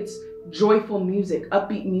 even if it's joyful music,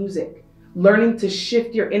 upbeat music, learning to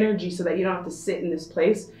shift your energy so that you don't have to sit in this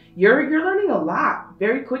place. You're learning a lot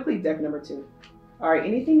very quickly, deck number 2. All right,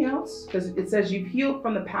 anything else? Because it says you've healed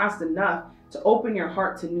from the past enough to open your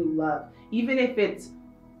heart to new love. Even if it's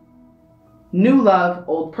new love,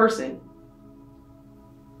 old person.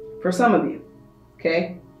 For some of you,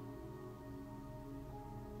 okay?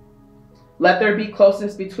 Let there be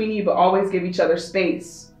closeness between you, but always give each other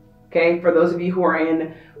space, okay? For those of you who are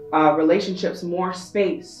in relationships, more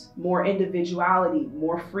space, more individuality,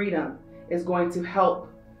 more freedom is going to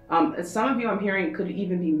help. Some of you I'm hearing could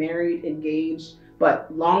even be married, engaged,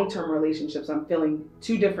 but long-term relationships, I'm feeling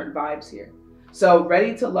 2 different vibes here. So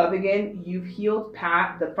ready to love again, you've healed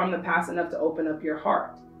from the past enough to open up your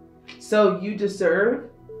heart. So you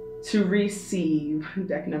deserve to receive,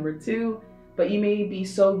 deck number 2, but you may be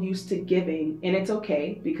so used to giving, and it's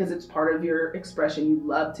okay because it's part of your expression. You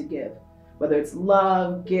love to give, whether it's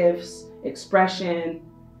love, gifts, expression,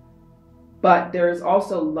 but there is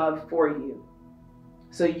also love for you.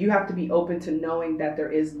 So you have to be open to knowing that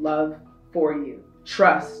there is love for you.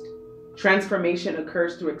 Trust. Transformation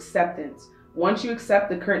occurs through acceptance. Once you accept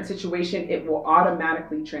the current situation, it will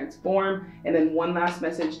automatically transform. And then one last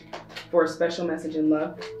message for a special message in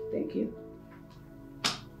love. Thank you.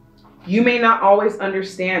 You may not always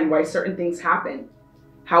understand why certain things happen.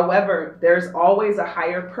 However, there's always a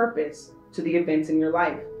higher purpose to the events in your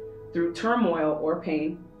life. Through turmoil or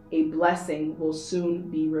pain, a blessing will soon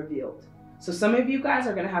be revealed. So some of you guys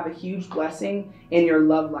are going to have a huge blessing in your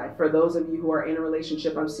love life. For those of you who are in a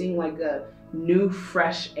relationship, I'm seeing like a new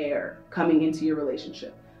fresh air coming into your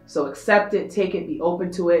relationship. So accept it, take it, be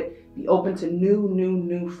open to it, be open to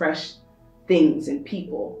new fresh things and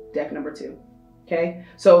people, deck number 2. Okay,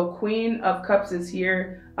 so Queen of Cups is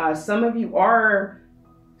here. Some of you are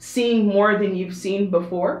seeing more than you've seen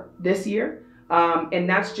before this year, and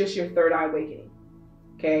that's just your third eye awakening.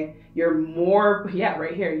 Okay, you're more, yeah,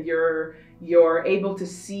 right here, you're able to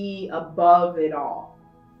see above it all.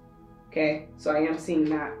 Okay, so I am seeing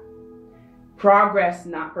that. Progress,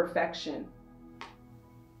 not perfection.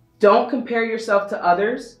 Don't compare yourself to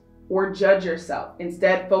others or judge yourself.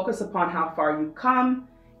 Instead, focus upon how far you've come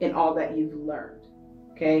and all that you've learned.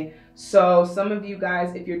 Okay, so some of you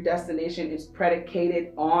guys, if your destination is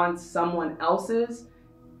predicated on someone else's,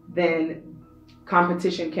 then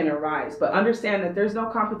competition can arise. But understand that there's no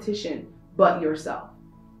competition but yourself.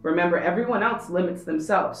 Remember, everyone else limits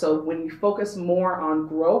themselves. So when you focus more on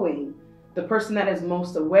growing, the person that is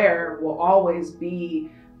most aware will always be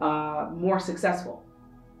more successful.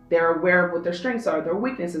 They're aware of what their strengths are, their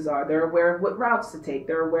weaknesses are. They're aware of what routes to take.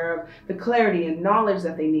 They're aware of the clarity and knowledge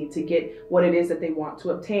that they need to get what it is that they want to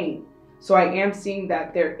obtain. So I am seeing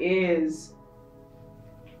that there is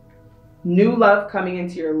new love coming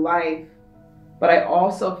into your life, but I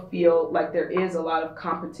also feel like there is a lot of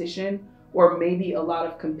competition or maybe a lot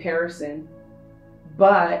of comparison,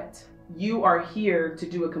 but you are here to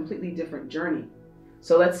do a completely different journey.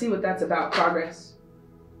 So let's see what that's about. Progress.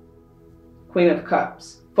 Queen of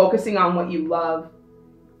Cups. Focusing on what you love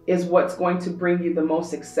is what's going to bring you the most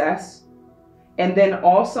success. And then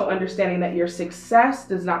also understanding that your success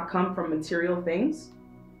does not come from material things.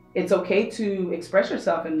 It's okay to express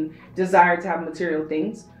yourself and desire to have material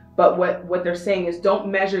things. But what they're saying is don't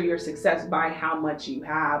measure your success by how much you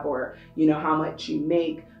have or, you know, how much you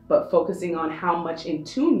make, but focusing on how much in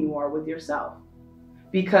tune you are with yourself.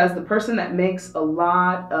 Because the person that makes a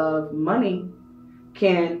lot of money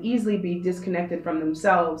can easily be disconnected from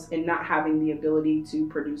themselves and not having the ability to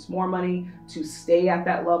produce more money, to stay at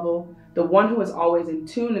that level. The one who is always in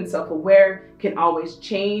tune and self-aware can always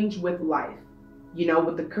change with life, you know,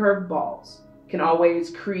 with the curveballs, can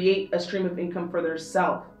always create a stream of income for their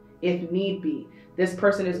self if need be. This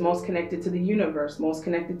person is most connected to the universe, most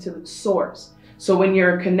connected to the source. So when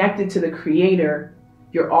you're connected to the creator,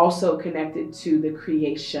 you're also connected to the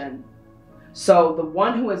creation. So the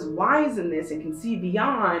one who is wise in this and can see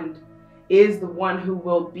beyond is the one who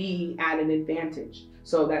will be at an advantage.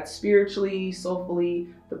 So that's spiritually, soulfully,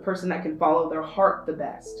 the person that can follow their heart the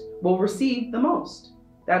best will receive the most.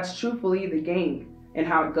 That's truthfully the game and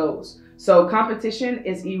how it goes. So competition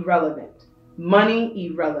is irrelevant. Money,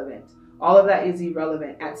 irrelevant. All of that is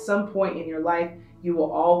irrelevant. At some point in your life, you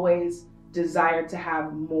will always desire to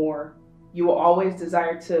have more. You will always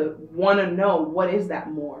desire to want to know what is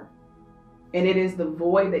that more. And it is the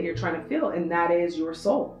void that you're trying to fill, and that is your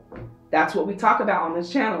soul. That's what we talk about on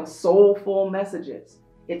this channel, soulful messages.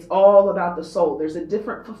 It's all about the soul. There's a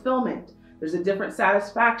different fulfillment. There's a different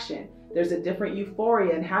satisfaction. There's a different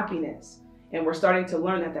euphoria and happiness. And we're starting to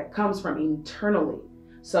learn that that comes from internally.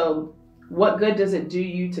 So what good does it do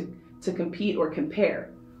you to compete or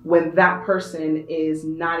compare when that person is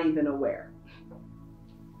not even aware?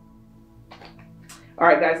 All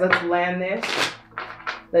right, guys, let's land this.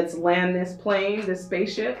 Let's land this plane, this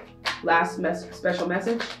spaceship. Last special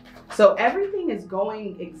message. So everything is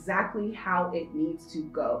going exactly how it needs to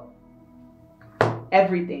go.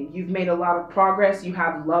 Everything. You've made a lot of progress. You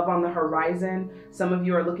have love on the horizon. Some of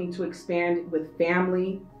you are looking to expand with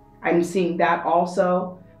family. I'm seeing that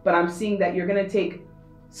also. But I'm seeing that you're going to take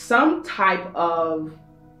some type of,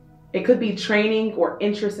 it could be training or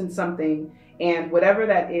interest in something. And whatever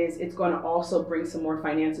that is, it's going to also bring some more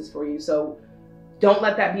finances for you. So don't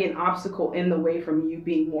let that be an obstacle in the way from you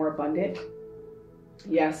being more abundant.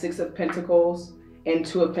 Yeah, 6 of Pentacles and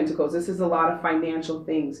 2 of Pentacles. This is a lot of financial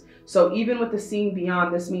things. So even with the seeing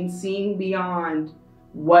beyond, this means seeing beyond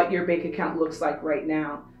what your bank account looks like right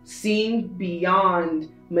now. Seeing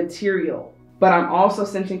beyond material. But I'm also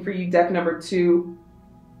sensing for you, deck number 2,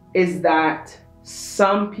 is that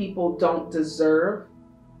some people don't deserve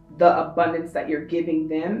the abundance that you're giving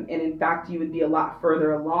them. And in fact, you would be a lot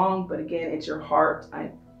further along. But again, it's your heart.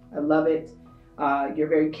 I love it. You're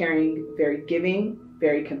very caring, very giving,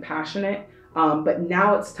 very compassionate. But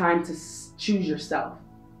now it's time to choose yourself.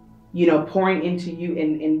 You know, pouring into you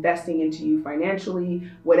and investing into you financially,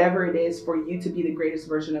 whatever it is for you to be the greatest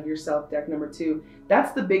version of yourself, deck number 2.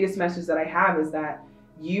 That's the biggest message that I have, is that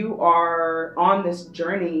you are on this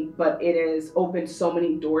journey, but it has opened so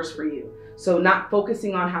many doors for you. So not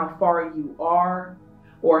focusing on how far you are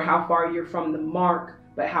or how far you're from the mark,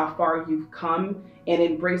 but how far you've come, and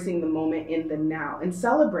embracing the moment in the now and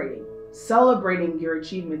celebrating your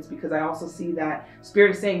achievements, because I also see that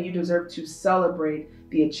Spirit is saying you deserve to celebrate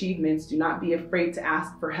the achievements. Do not be afraid to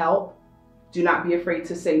ask for help. Do not be afraid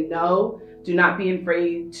to say no. Do not be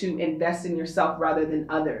afraid to invest in yourself rather than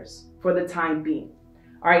others for the time being.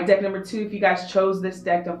 All right, deck number 2, if you guys chose this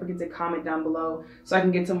deck, don't forget to comment down below so I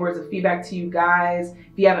can get some words of feedback to you guys.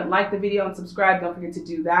 If you haven't liked the video and subscribed, don't forget to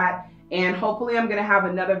do that. And hopefully I'm gonna have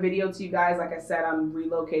another video to you guys. Like I said, I'm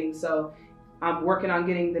relocating, so I'm working on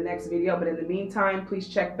getting the next video. But in the meantime, please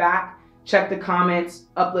check back, check the comments,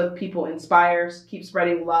 uplift people, inspires, keep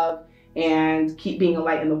spreading love, and keep being a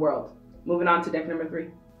light in the world. Moving on to deck number 3.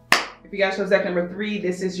 If you guys chose deck number 3,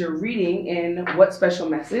 this is your reading. And what special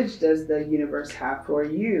message does the universe have for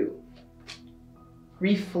you?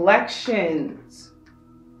 Reflections.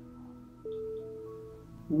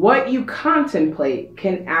 What you contemplate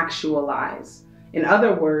can actualize. In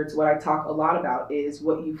other words, what I talk a lot about is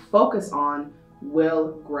what you focus on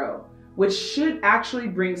will grow, which should actually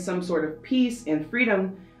bring some sort of peace and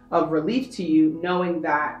freedom of relief to you, knowing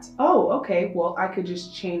that, oh, okay, well, I could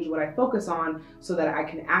just change what I focus on so that I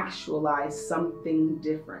can actualize something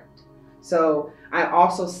different. So I'm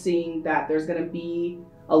also seeing that there's going to be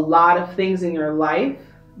a lot of things in your life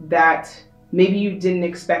that maybe you didn't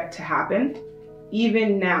expect to happen,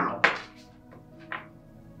 even now.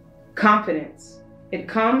 Confidence. It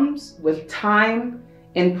comes with time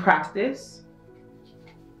and practice.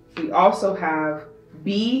 We also have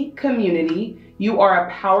be community. You are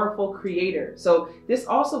a powerful creator. So this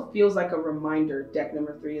also feels like a reminder. Deck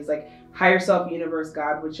number 3 is like higher self, universe,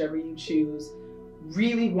 God, whichever you choose.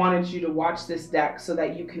 Really wanted you to watch this deck so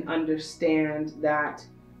that you can understand that,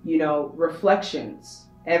 you know, reflections,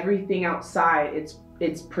 everything outside,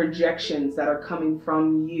 it's projections that are coming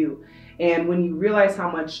from you. And when you realize how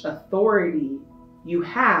much authority you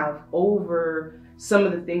have over some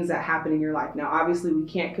of the things that happen in your life. Now, obviously we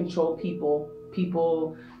can't control people.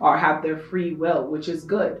 People have their free will, which is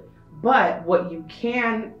good. But what you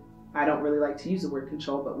can, I don't really like to use the word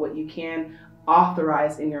control, but what you can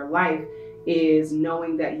authorize in your life is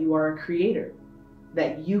knowing that you are a creator,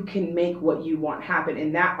 that you can make what you want happen.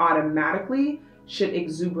 And that automatically should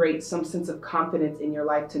exuberate some sense of confidence in your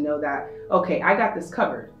life to know that, okay, I got this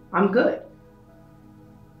covered. I'm good.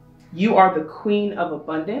 You are the queen of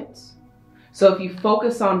abundance. So if you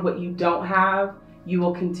focus on what you don't have, you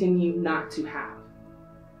will continue not to have.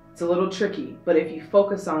 It's a little tricky, but if you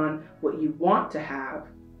focus on what you want to have,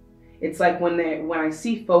 it's like when I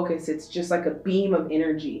see focus, it's just like a beam of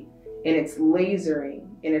energy and it's lasering.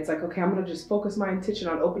 And it's like, okay, I'm gonna just focus my intention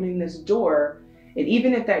on opening this door. And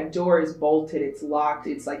even if that door is bolted, it's locked,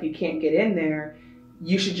 it's like you can't get in there,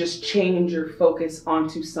 you should just change your focus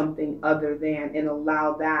onto something other than and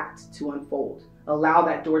allow that to unfold. Allow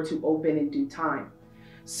that door to open in due time.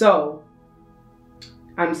 So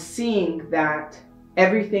I'm seeing that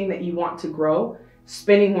everything that you want to grow,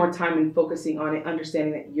 spending more time and focusing on it,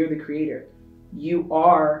 understanding that you're the creator. You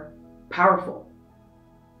are powerful,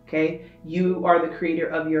 okay? You are the creator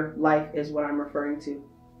of your life is what I'm referring to.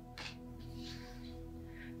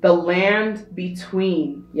 The land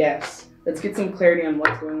between, yes. Let's get some clarity on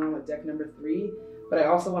what's going on with deck number 3, but I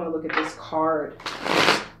also want to look at this card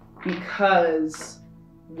because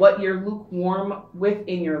what you're lukewarm with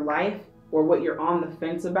in your life or what you're on the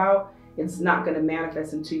fence about, it's not going to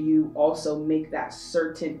manifest until you also make that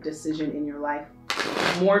certain decision in your life.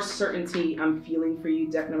 More certainty I'm feeling for you,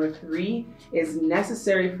 deck number 3, is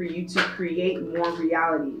necessary for you to create more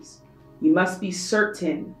realities. You must be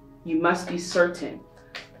certain. You must be certain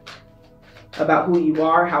about who you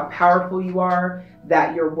are, how powerful you are,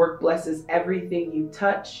 that your work blesses everything you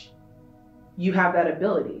touch. You have that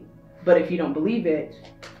ability. But if you don't believe it,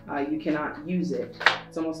 you cannot use it.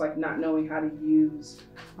 It's almost like not knowing how to use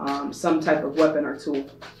some type of weapon or tool.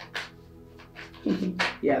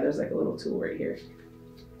 Yeah, there's like a little tool right here.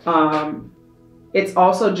 It's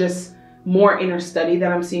also just more inner study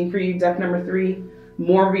that I'm seeing for you, deck number 3.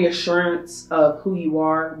 More reassurance of who you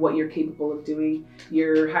are, what you're capable of doing.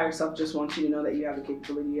 Your higher self just wants you to know that you have the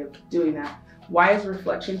capability of doing that. Why is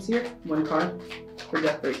reflections here? One card for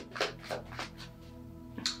deck 3.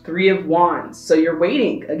 3 of Wands. So you're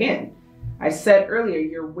waiting. Again, I said earlier,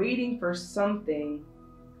 you're waiting for something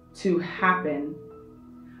to happen,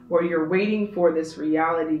 or you're waiting for this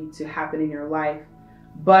reality to happen in your life,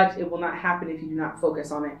 but it will not happen if you do not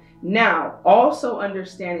focus on it. Now, also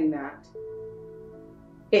understanding that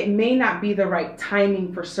it may not be the right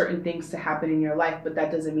timing for certain things to happen in your life, but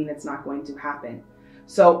that doesn't mean it's not going to happen.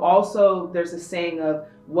 So also there's a saying of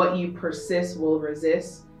what you persist will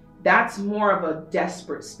resist. That's more of a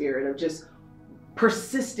desperate spirit of just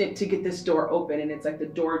persistent to get this door open. And it's like the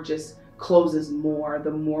door just closes more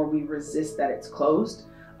the more we resist that it's closed.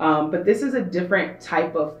 But this is a different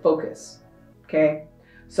type of focus, okay?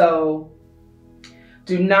 So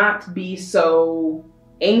do not be so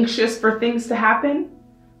anxious for things to happen,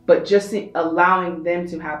 but just allowing them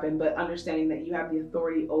to happen, but understanding that you have the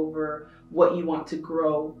authority over what you want to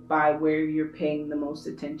grow by where you're paying the most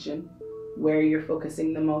attention, where you're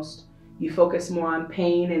focusing the most. You focus more on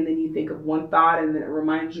pain, and then you think of one thought, and then it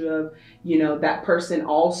reminds you of, you know, that person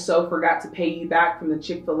also forgot to pay you back from the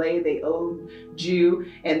Chick-fil-A they owed you.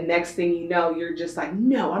 And next thing you know, you're just like,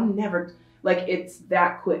 no, I'm never, like, it's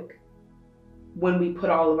that quick when we put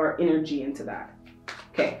all of our energy into that.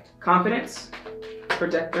 Okay, confidence,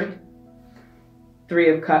 trajectory, 3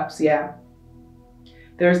 of Cups, yeah.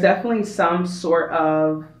 There's definitely some sort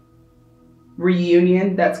of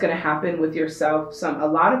reunion that's going to happen with yourself. A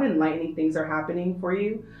lot of enlightening things are happening for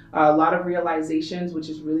you. A lot of realizations, which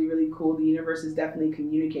is really, really cool. The universe is definitely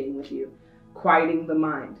communicating with you, quieting the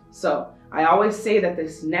mind. So I always say that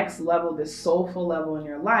this next level, this soulful level in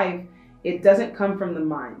your life, it doesn't come from the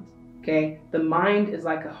mind. Okay. The mind is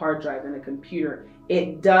like a hard drive in a computer.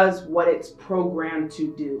 It does what it's programmed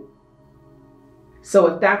to do. So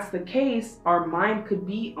if that's the case, our mind could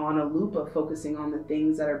be on a loop of focusing on the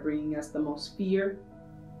things that are bringing us the most fear.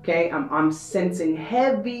 Okay, I'm sensing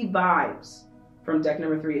heavy vibes from deck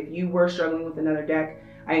number 3. If you were struggling with another deck,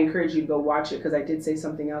 I encourage you to go watch it, because I did say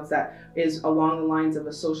something else that is along the lines of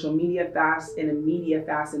a social media fast and a media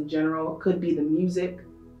fast in general. It could be the music,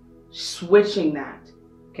 switching that,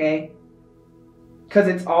 okay? Because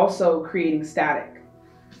it's also creating static,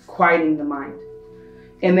 quieting the mind.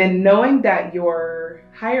 And then knowing that your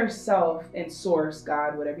higher self and source,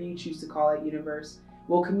 God, whatever you choose to call it, universe,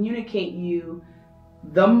 will communicate you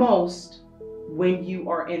the most when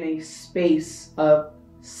you are in a space of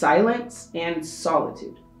silence and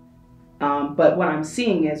solitude. But what I'm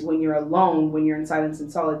seeing is when you're alone, when you're in silence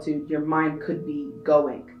and solitude, your mind could be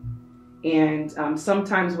going. And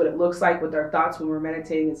sometimes what it looks like with our thoughts when we're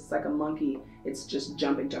meditating is it's like a monkey. It's just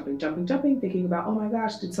jumping, thinking about, oh my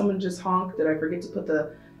gosh, did someone just honk? Did I forget to put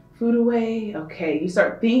the food away? Okay, you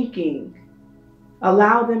start thinking.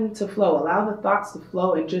 Allow them to flow. Allow the thoughts to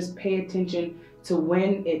flow, and just pay attention to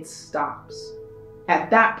when it stops.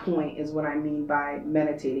 At that point is what I mean by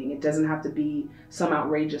meditating. It doesn't have to be some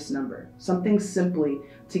outrageous number. Something simply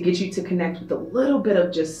to get you to connect with a little bit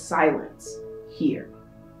of just silence here.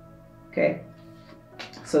 Okay,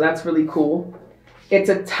 so that's really cool. It's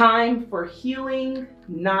a time for healing,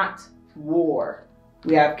 not war.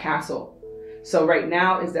 We have Castle. So right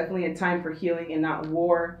now is definitely a time for healing and not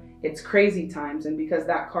war. It's crazy times. And because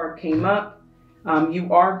that card came up, you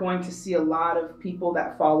are going to see a lot of people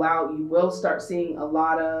that fall out. You will start seeing a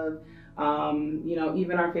lot of, you know,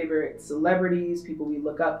 even our favorite celebrities, people we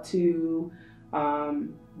look up to,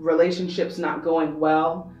 relationships not going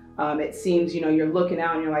well. It seems, you know, you're looking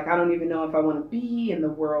out and you're like, I don't even know if I want to be in the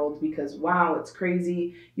world, because wow, it's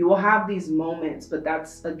crazy. You will have these moments, but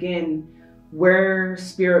that's again where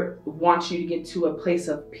Spirit wants you to get to a place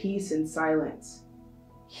of peace and silence.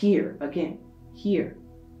 Here, again, here.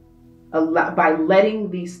 By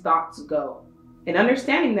letting these thoughts go and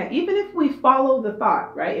understanding that even if we follow the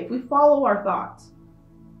thought, right? If we follow our thoughts,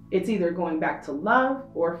 it's either going back to love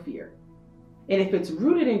or fear. And if it's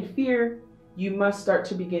rooted in fear, you must start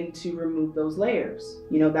to begin to remove those layers.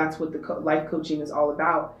 You know, that's what the life coaching is all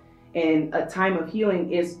about. And a time of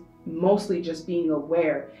healing is mostly just being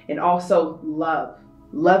aware, and also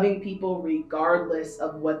loving people regardless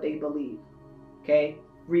of what they believe. Okay,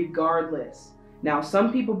 regardless. Now,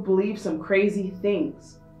 some people believe some crazy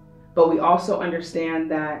things, but we also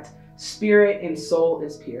understand that spirit and soul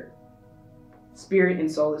is pure. Spirit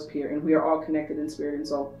and soul is pure, and we are all connected in spirit and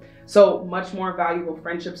soul. So much more valuable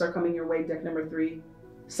friendships are coming your way, deck number 3.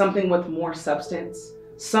 Something with more substance,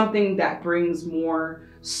 something that brings more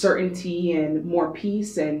certainty and more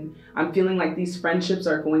peace. And I'm feeling like these friendships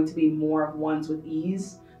are going to be more of ones with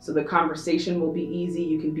ease. So the conversation will be easy.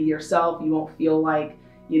 You can be yourself. You won't feel like,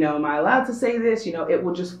 you know, am I allowed to say this? You know, it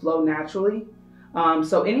will just flow naturally.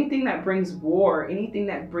 So anything that brings war, anything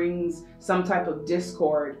that brings some type of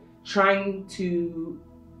discord, trying to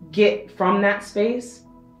get from that space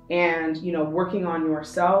and, you know, working on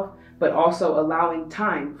yourself, but also allowing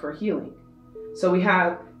time for healing. So we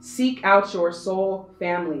have seek out your soul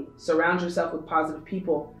family, surround yourself with positive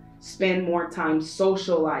people, spend more time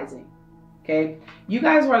socializing. Okay. You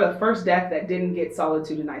guys were the first deck that didn't get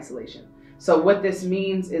solitude and isolation. So what this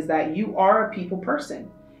means is that you are a people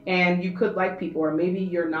person, and you could like people, or maybe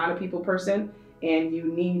you're not a people person and you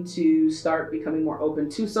need to start becoming more open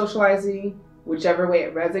to socializing, whichever way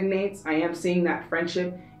it resonates. I am seeing that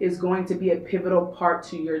friendship is going to be a pivotal part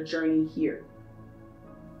to your journey here.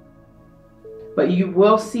 But you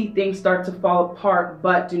will see things start to fall apart,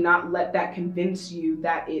 but do not let that convince you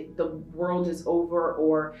that the world is over,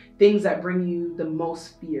 or things that bring you the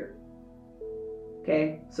most fear.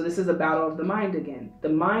 Okay, so this is a battle of the mind again. The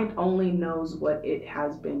mind only knows what it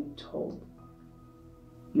has been told.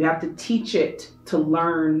 You have to teach it to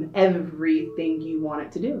learn everything you want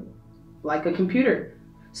it to do, like a computer.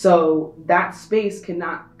 So that space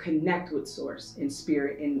cannot connect with source in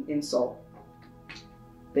spirit, in soul.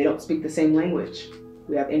 They don't speak the same language.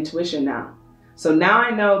 We have intuition now. So now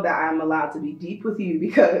I know that I'm allowed to be deep with you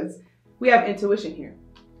because we have intuition here,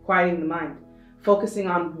 quieting the mind, focusing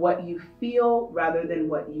on what you feel rather than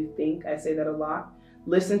what you think. I say that a lot.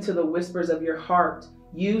 Listen to the whispers of your heart.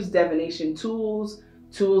 Use divination tools.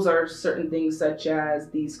 Tools are certain things such as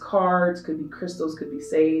these cards, could be crystals, could be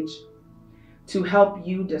sage, to help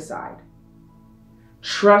you decide.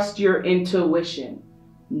 Trust your intuition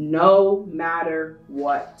no matter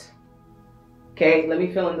what. Okay, let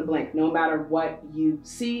me fill in the blank. No matter what you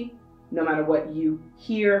see, no matter what you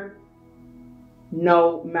hear,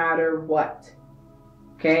 no matter what.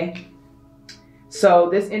 Okay, so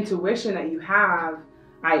this intuition that you have,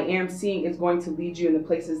 I am seeing is going to lead you in the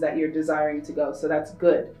places that you're desiring to go. So that's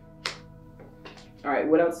good. All right,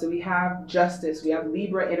 what else do we have? Justice. We have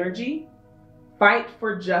Libra energy. Fight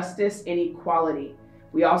for justice and equality.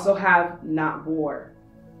 We also have not war.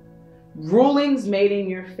 Rulings made in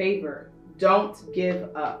your favor. Don't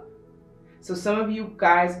give up. So some of you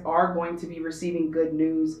guys are going to be receiving good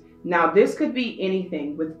news. Now, this could be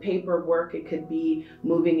anything with paperwork. It could be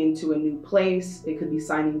moving into a new place. It could be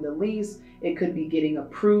signing the lease. It could be getting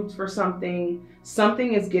approved for something.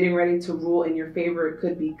 Something is getting ready to rule in your favor. It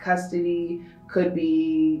could be custody, could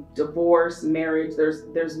be divorce, marriage.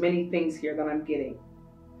 There's many things here that I'm getting.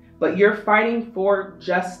 But you're fighting for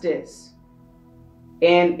justice.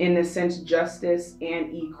 And in a sense, justice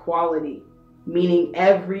and equality, meaning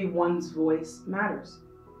everyone's voice matters.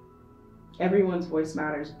 Everyone's voice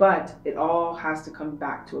matters, but it all has to come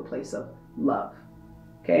back to a place of love.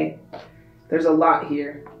 Okay? There's a lot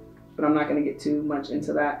here, but I'm not going to get too much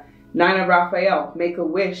into that. 9 of Raphael, make a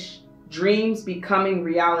wish, dreams becoming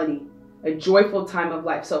reality, a joyful time of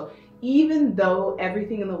life. So even though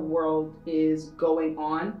everything in the world is going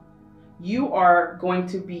on, you are going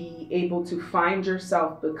to be able to find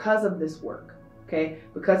yourself because of this work. Okay,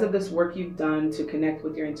 because of this work you've done to connect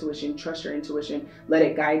with your intuition, trust your intuition, let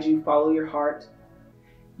it guide you, follow your heart.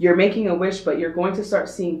 You're making a wish, but you're going to start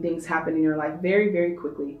seeing things happen in your life very, very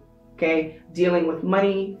quickly. Okay, dealing with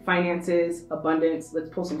money, finances, abundance. Let's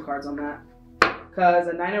pull some cards on that. Because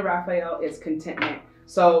a 9 of Raphael is contentment.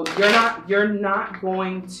 So you're not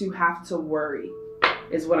going to have to worry,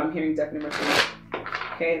 is what I'm hearing deck number 3.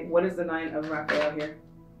 Okay, what is the 9 of Raphael here?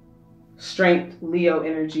 Strength, Leo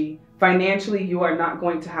energy. Financially, you are not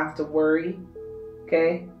going to have to worry.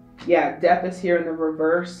 Okay? Yeah, death is here in the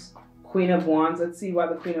reverse. Queen of Wands. Let's see why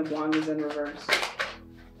the Queen of Wands is in reverse.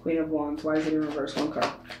 Queen of Wands. Why is it in reverse? One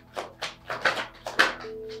card.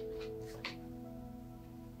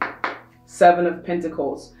 7 of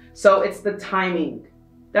Pentacles. So it's the timing.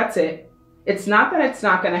 That's it. It's not that it's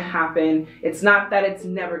not going to happen. It's not that it's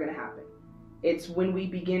never going to happen. It's when we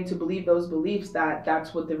begin to believe those beliefs that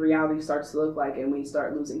that's what the reality starts to look like, and we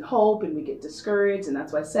start losing hope and we get discouraged. And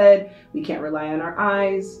that's why I said we can't rely on our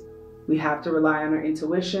eyes. We have to rely on our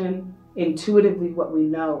intuition, intuitively what we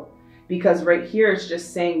know. Because right here it's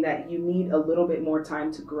just saying that you need a little bit more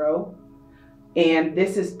time to grow. And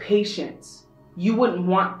this is patience. You wouldn't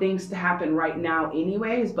want things to happen right now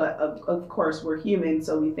anyways, but of course we're human,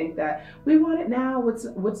 so we think that we want it now.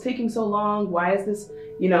 What's taking so long? Why is this,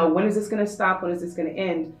 when is this going to stop? When is this going to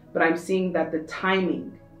end? But I'm seeing that the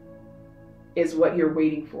timing is what you're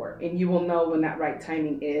waiting for, and you will know when that right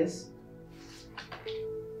timing is.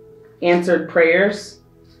 Answered prayers,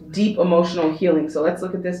 deep emotional healing. So let's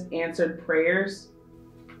look at this. Answered prayers.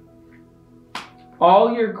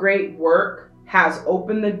 All your great work has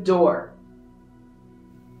opened the door.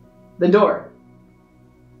 The door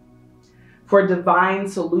for divine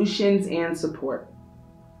solutions and support.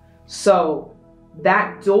 So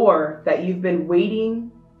that door that you've been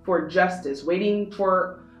waiting for justice, waiting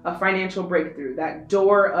for a financial breakthrough, that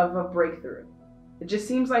door of a breakthrough. It just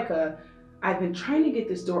seems like I've been trying to get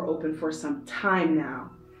this door open for some time now.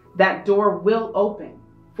 That door will open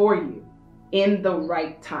for you in the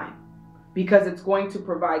right time, because it's going to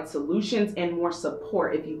provide solutions and more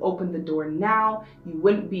support. If you open the door now, you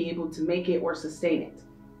wouldn't be able to make it or sustain it.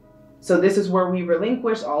 So this is where we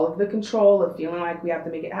relinquish all of the control of feeling like we have to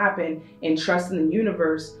make it happen and trust in the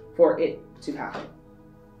universe for it to happen.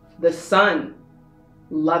 The Sun,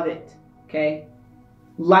 love it, okay?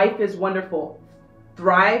 Life is wonderful.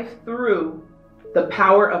 Thrive through the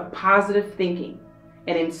power of positive thinking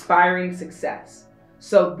and inspiring success.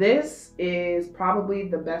 So this is probably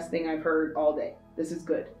the best thing I've heard all day. This is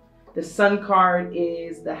good. The Sun card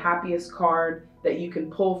is the happiest card that you can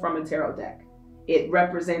pull from a tarot deck. It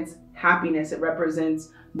represents happiness. It represents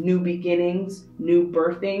new beginnings, new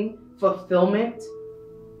birthing, fulfillment.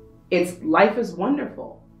 It's life is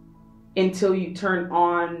wonderful until you turn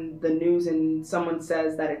on the news and someone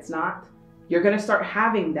says that it's not. You're going to start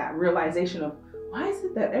having that realization of, why is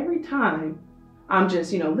it that every time I'm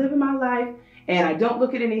just, living my life and I don't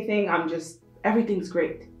look at anything, everything's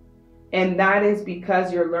great. And that is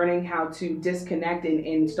because you're learning how to disconnect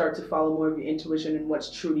and start to follow more of your intuition and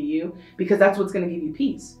what's true to you, because that's what's going to give you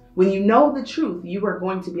peace. When you know the truth, you are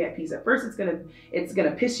going to be at peace. At first, it's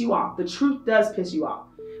gonna piss you off. The truth does piss you off.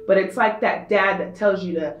 But it's like that dad that tells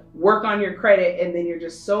you to work on your credit, and then you're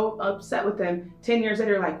just so upset with them. 10 years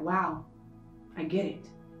later, you're like, wow, I get it.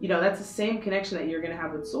 That's the same connection that you're going to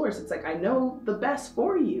have with Source. It's like, I know the best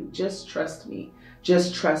for you. Just trust me.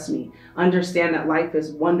 Just trust me. Understand that life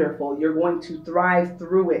is wonderful. You're going to thrive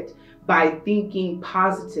through it by thinking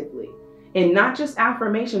positively. And not just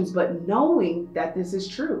affirmations, but knowing that this is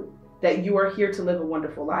true, that you are here to live a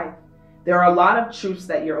wonderful life. There are a lot of truths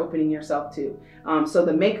that you're opening yourself to. So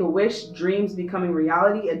the Make-A-Wish, dreams becoming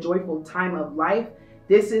reality, a joyful time of life.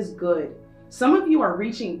 This is good. Some of you are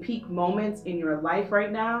reaching peak moments in your life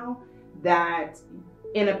right now that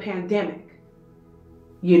in a pandemic,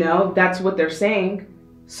 that's what they're saying.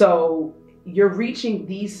 So you're reaching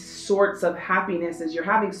these sorts of happinesses. You're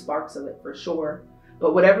having sparks of it for sure.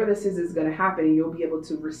 But whatever this is going to happen, and you'll be able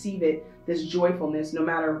to receive it, this joyfulness, no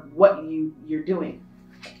matter what you're doing.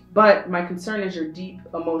 But my concern is your deep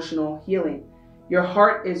emotional healing. Your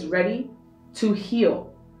heart is ready to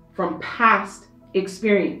heal from past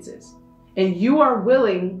experiences. And you are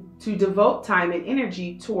willing to devote time and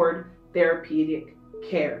energy toward therapeutic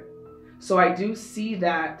care. So I do see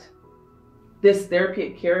that this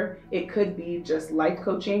therapeutic care, it could be just life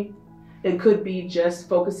coaching. It could be just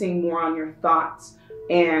focusing more on your thoughts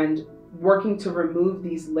and working to remove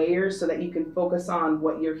these layers so that you can focus on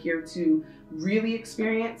what you're here to really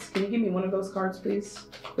experience. Can you give me one of those cards, please?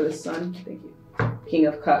 For the Sun, thank you. King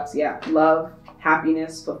of Cups, yeah. Love,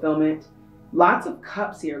 happiness, fulfillment. Lots of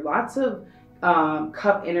cups here, lots of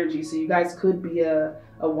cup energy. So you guys could be a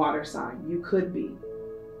water sign. You could be.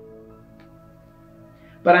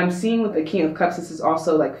 But I'm seeing with the King of Cups, this is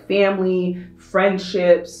also like family,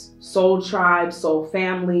 friendships, soul tribe, soul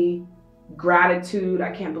family, gratitude.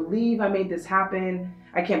 I can't believe I made this happen.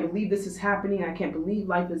 I can't believe this is happening. I can't believe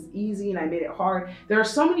life is easy and I made it hard. There are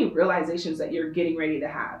so many realizations that you're getting ready to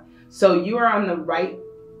have. So you are on the right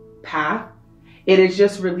path. It is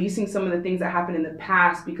just releasing some of the things that happened in the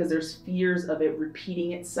past because there's fears of it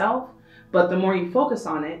repeating itself. But the more you focus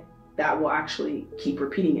on it, that will actually keep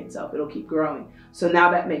repeating itself. It'll keep growing. So now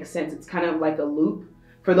that makes sense. It's kind of like a loop.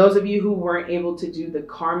 For those of you who weren't able to do the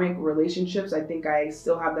karmic relationships, I think I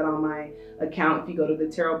still have that on my account. If you go to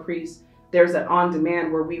the Tarot Priest, there's an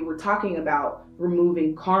on-demand where we were talking about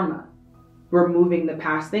removing karma, removing the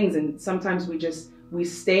past things. And sometimes we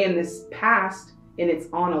stay in this past and it's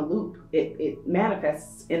on a loop. It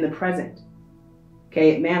manifests in the present.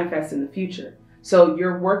 Okay, it manifests in the future. So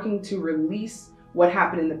you're working to release what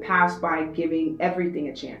happened in the past by giving everything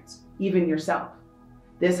a chance, even yourself.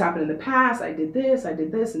 This happened in the past, I did this,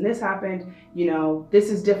 and this happened.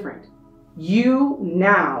 This is different. You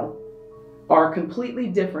now are completely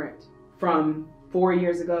different from 4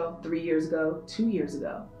 years ago, 3 years ago, 2 years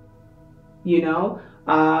ago.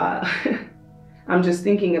 I'm just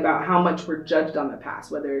thinking about how much we're judged on the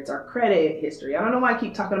past, whether it's our credit history. I don't know why I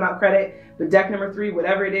keep talking about credit, but deck number 3,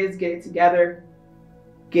 whatever it is, get it together.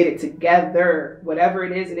 Get it together, whatever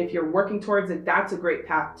it is. And if you're working towards it, that's a great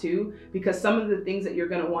path too, because some of the things that you're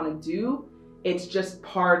going to want to do, it's just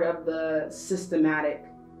part of the systematic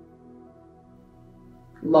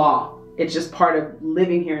law. It's just part of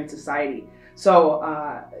living here in society. So,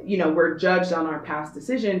 we're judged on our past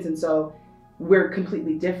decisions. And so we're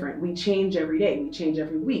completely different. We change every day. We change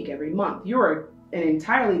every week, every month. You're an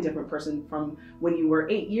entirely different person from when you were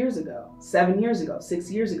 8 years ago, 7 years ago, 6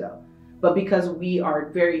 years ago. But because we are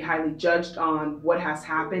very highly judged on what has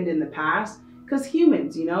happened in the past, because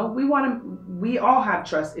humans, we all have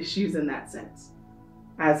trust issues in that sense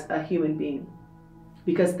as a human being,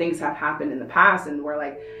 because things have happened in the past and we're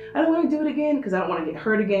like, I don't want to do it again because I don't want to get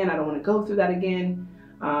hurt again. I don't want to go through that again.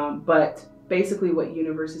 But basically what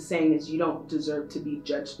universe is saying is you don't deserve to be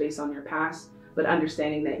judged based on your past, but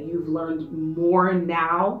understanding that you've learned more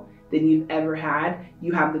now than you've ever had.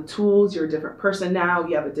 You have the tools, you're a different person now,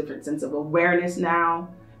 you have a different sense of awareness now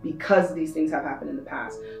because these things have happened in the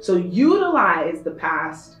past. So utilize the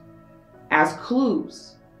past as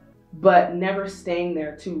clues, but never staying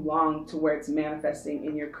there too long to where it's manifesting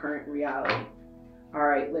in your current reality. All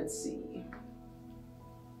right, let's see.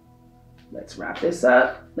 Let's wrap this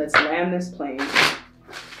up. Let's land this plane.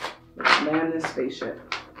 Let's land this spaceship.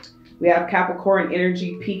 We have Capricorn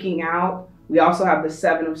energy peeking out. We also have the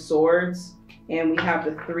 7 of Swords, and we have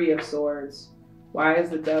the 3 of Swords. Why is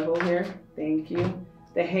the Devil here? Thank you.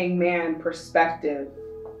 The Hangman, perspective.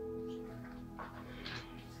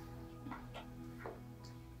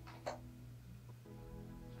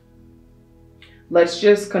 Let's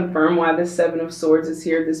just confirm why the 7 of Swords is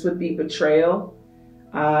here. This would be betrayal.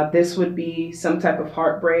 This would be some type of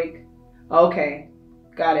heartbreak. Okay,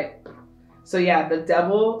 got it. So yeah, the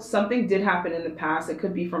Devil, something did happen in the past. It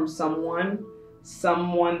could be from someone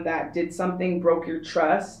that did something, broke your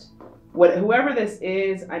trust. Whoever this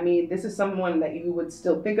is, I mean, this is someone that you would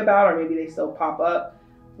still think about, or maybe they still pop up.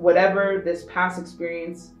 Whatever this past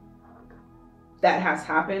experience that has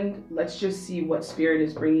happened, let's just see what Spirit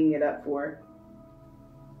is bringing it up for.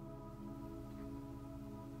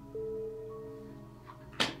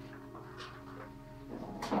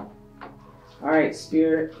 All right,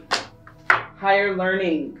 Spirit. Higher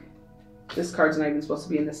learning. This card's not even supposed to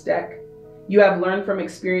be in this deck. You have learned from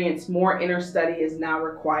experience. More inner study is now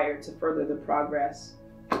required to further the progress.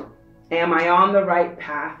 Am I on the right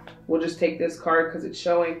path? We'll just take this card because it's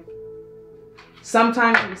showing.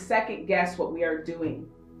 Sometimes we second guess what we are doing.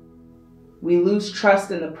 We lose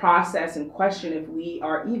trust in the process and question if we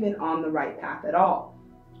are even on the right path at all.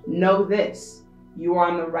 Know this. You are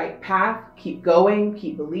on the right path. Keep going,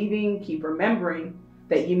 keep believing, keep remembering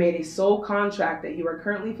that you made a soul contract that you are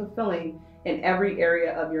currently fulfilling in every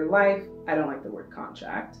area of your life. I don't like the word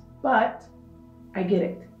contract, but I get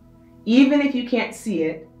it. Even if you can't see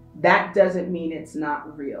it, that doesn't mean it's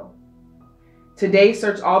not real. Today,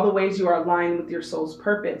 search all the ways you are aligned with your soul's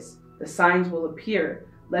purpose. The signs will appear.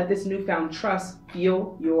 Let this newfound trust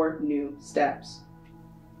fuel your new steps.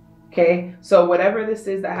 Okay, so whatever this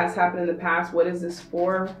is that has happened in the past, what is this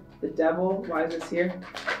for? The Devil, why is this here?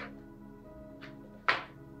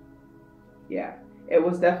 Yeah, it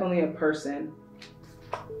was definitely a person.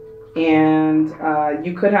 And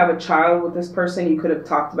you could have a child with this person. You could have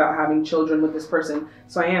talked about having children with this person.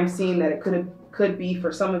 So I am seeing that it could be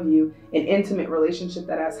for some of you an intimate relationship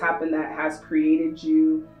that has happened that has created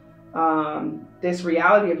you this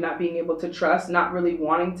reality of not being able to trust, not really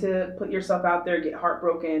wanting to put yourself out there, get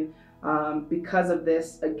heartbroken because of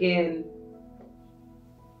this. Again,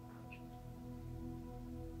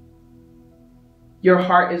 your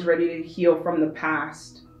heart is ready to heal from the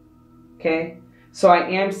past. Okay, so I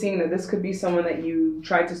am seeing that this could be someone that you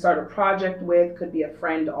tried to start a project with, could be a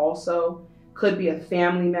friend also, could be a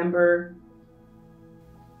family member.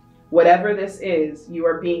 Whatever this is, you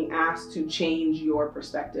are being asked to change your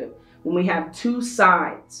perspective. When we have two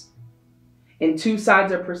sides, and two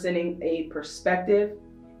sides are presenting a perspective,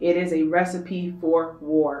 it is a recipe for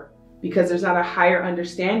war, because there's not a higher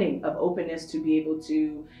understanding of openness to be able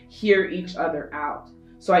to hear each other out.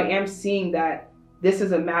 So I am seeing that this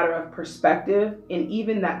is a matter of perspective, and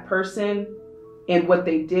even that person and what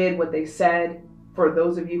they did, what they said, for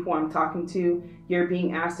those of you who I'm talking to, you're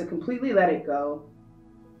being asked to completely let it go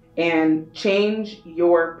and change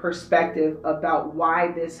your perspective about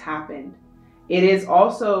why this happened. It is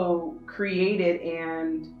also created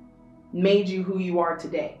and made you who you are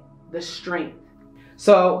today, the strength.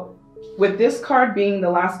 So with this card being the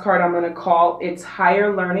last card I'm going to call, it's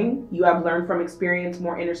higher learning. You have learned from experience.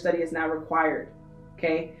 More inner study is now required.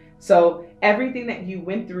 Okay, so everything that you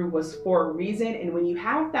went through was for a reason, and when you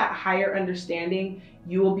have that higher understanding,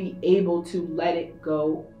 you will be able to let it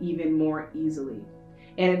go even more easily.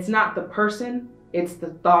 And it's not the person, it's the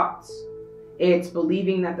thoughts. It's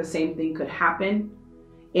believing that the same thing could happen.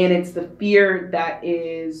 And it's the fear that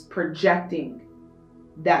is projecting,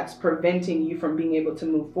 that's preventing you from being able to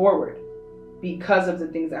move forward because of the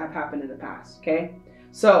things that have happened in the past. Okay,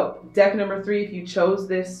 so deck number 3, if you chose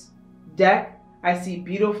this deck, I see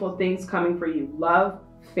beautiful things coming for you. Love,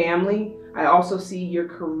 family. I also see your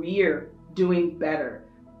career doing better.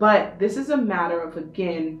 But this is a matter of,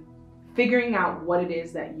 again, figuring out what it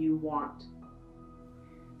is that you want.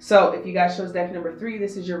 So if you guys chose deck number 3,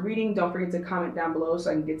 this is your reading. Don't forget to comment down below so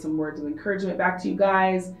I can get some words of encouragement back to you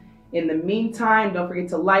guys. In the meantime, don't forget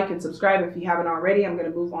to like and subscribe if you haven't already. I'm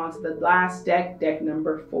going to move on to the last deck, deck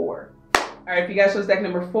number 4. All right, if you guys chose deck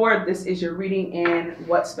number 4, this is your reading, and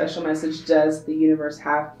what special message does the universe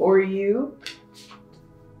have for you?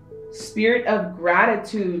 Spirit of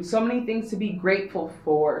gratitude. So many things to be grateful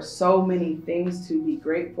for. So many things to be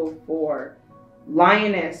grateful for.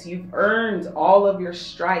 Lioness, you've earned all of your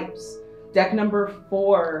stripes. Deck number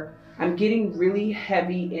 4, I'm getting really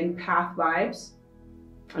heavy empath vibes.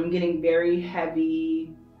 I'm getting very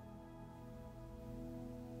heavy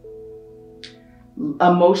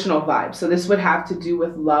emotional vibe. So this would have to do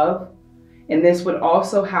with love. And this would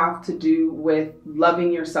also have to do with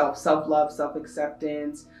loving yourself, self-love,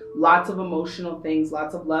 self-acceptance, lots of emotional things,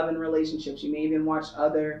 lots of love in relationships. You may even watch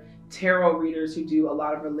other tarot readers who do a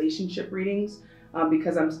lot of relationship readings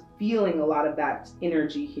because I'm feeling a lot of that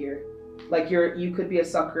energy here. Like you could be a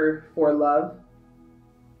sucker for love.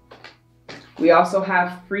 We also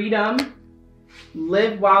have freedom,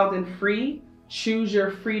 live wild and free, choose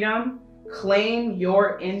your freedom, claim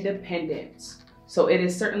your independence. So it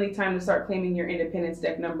is certainly time to start claiming your independence,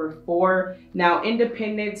 deck number 4. Now,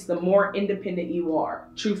 independence, the more independent you are,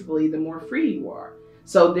 truthfully, the more free you are.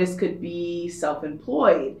 So this could be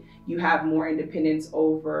self-employed. You have more independence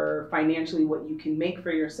over financially what you can make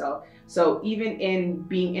for yourself. So even in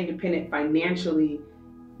being independent financially,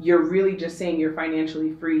 you're really just saying you're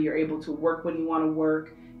financially free. You're able to work when you want to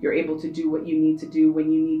work. You're able to do what you need to do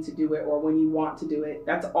when you need to do it or when you want to do it.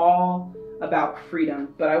 That's all about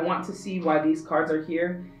freedom. But I want to see why these cards are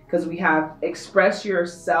here, because we have express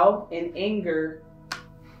yourself in anger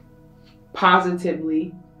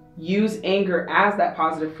positively, use anger as that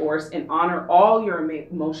positive force, and honor all your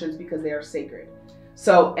emotions because they are sacred.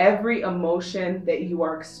 So every emotion that you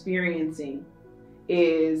are experiencing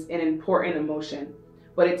is an important emotion,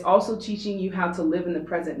 but it's also teaching you how to live in the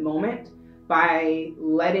present moment by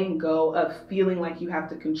letting go of feeling like you have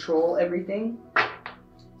to control everything.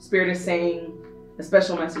 Spirit is saying a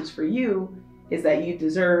special message for you is that you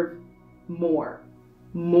deserve more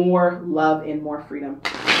love and more freedom.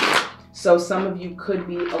 So some of you could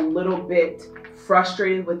be a little bit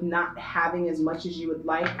frustrated with not having as much as you would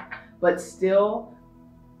like, but still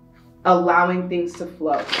allowing things to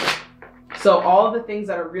flow. So all of the things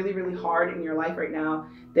that are really, really hard in your life right now,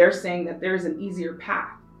 they're saying that there's an easier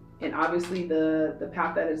path. And obviously the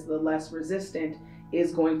path that is the less resistant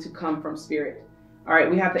is going to come from Spirit. All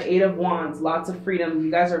right, we have the 8 of Wands, lots of freedom.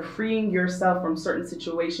 You guys are freeing yourself from certain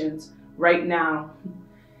situations right now.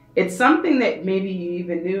 It's something that maybe you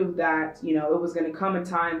even knew that, you know, it was going to come a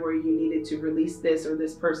time where you needed to release this or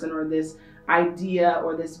this person or this idea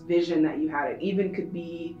or this vision that you had. It even could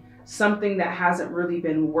be something that hasn't really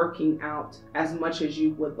been working out as much as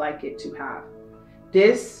you would like it to have.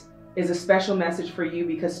 This is a special message for you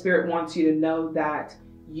because Spirit wants you to know that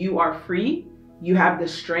you are free. You have the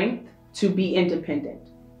strength to be independent.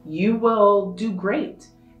 You will do great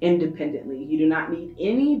independently. You do not need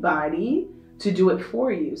anybody to do it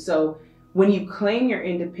for you. So when you claim your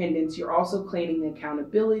independence, you're also claiming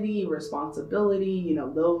accountability, responsibility, you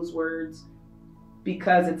know, those words,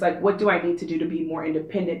 because it's like, what do I need to do to be more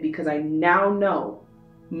independent? Because I now know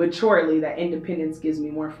maturely that independence gives me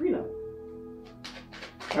more freedom.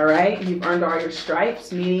 All right, you've earned all your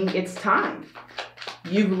stripes, meaning it's time.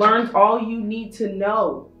 You've learned all you need to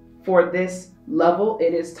know for this level.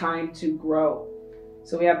 It is time to grow.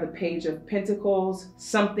 So we have the Page of Pentacles,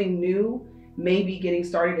 something new, maybe getting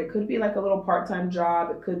started. It could be like a little part-time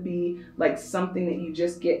job. It could be like something that you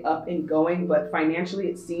just get up and going, but financially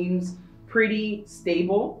it seems pretty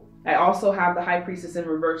stable. I also have the High Priestess in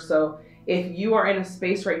reverse. So if you are in a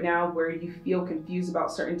space right now where you feel confused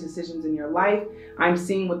about certain decisions in your life, I'm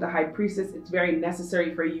seeing with the High Priestess, it's very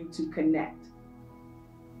necessary for you to connect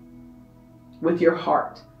with your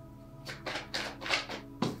heart.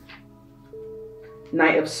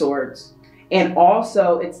 Knight of Swords. And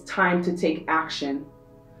also it's time to take action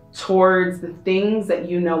towards the things that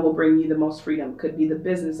you know will bring you the most freedom. Could be the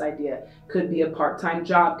business idea, could be a part-time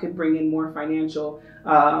job, could bring in more financial,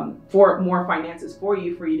 for more finances for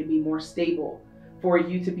you to be more stable, for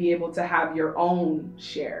you to be able to have your own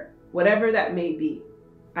share, whatever that may be.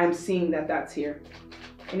 I'm seeing that that's here.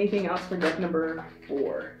 Anything else for deck number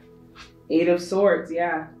 4? 8 of Swords,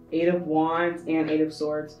 yeah. 8 of Wands and 8 of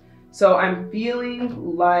Swords. So I'm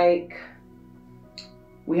feeling like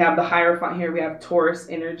we have the Hierophant here. We have Taurus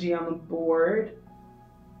energy on the board.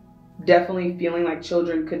 Definitely feeling like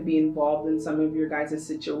children could be involved in some of your guys'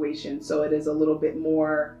 situations. So it is a little bit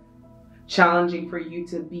more challenging for you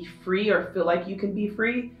to be free or feel like you can be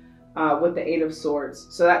free with the 8 of Swords.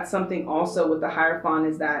 So that's something also with the Hierophant,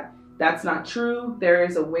 is that that's not true. There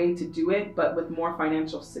is a way to do it, but with more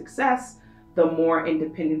financial success, the more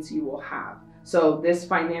independence you will have. So this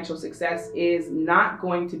financial success is not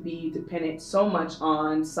going to be dependent so much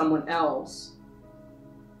on someone else.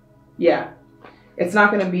 Yeah, it's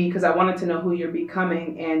not going to be, because I wanted to know who you're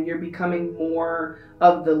becoming, and you're becoming more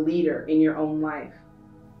of the leader in your own life.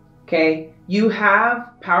 Okay, you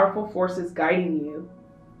have powerful forces guiding you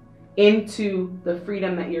into the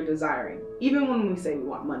freedom that you're desiring. Even when we say we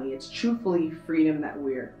want money, it's truthfully freedom that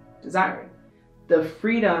we're desiring. The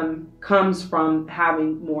freedom comes from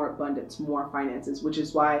having more abundance, more finances, which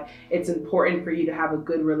is why it's important for you to have a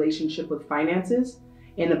good relationship with finances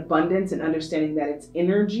and abundance, and understanding that it's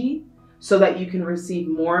energy, so that you can receive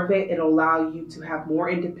more of it. It'll allow you to have more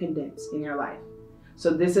independence in your life.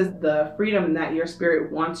 So this is the freedom that your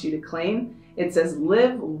spirit wants you to claim. It says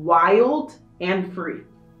live wild and free.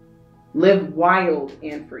 Live wild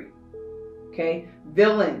and free. Okay?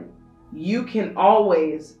 Villain. You can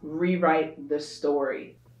always rewrite the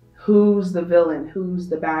story. Who's the villain? Who's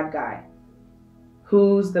the bad guy?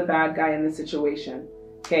 Who's the bad guy in the situation?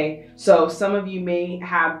 Okay, so some of you may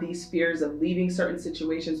have these fears of leaving certain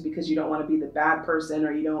situations because you don't want to be the bad person,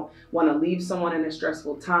 or you don't want to leave someone in a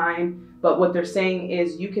stressful time. But what they're saying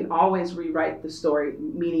is you can always rewrite the story,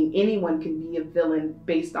 meaning anyone can be a villain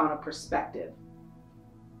based on a perspective.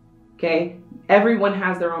 Okay, everyone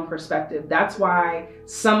has their own perspective. That's why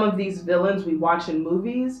some of these villains we watch in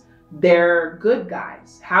movies, they're good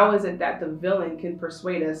guys. How is it that the villain can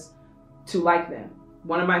persuade us to like them?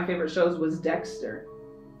 One of my favorite shows was Dexter.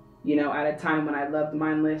 You know, at a time when I loved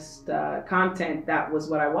mindless content, that was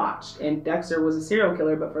what I watched. And Dexter was a serial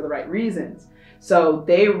killer, but for the right reasons. So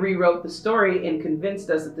they rewrote the story and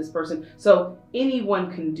convinced us that this person, so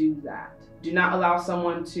anyone can do that. Do not allow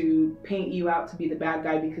someone to paint you out to be the bad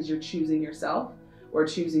guy because you're choosing yourself or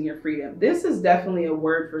choosing your freedom. This is definitely a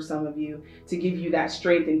word for some of you to give you that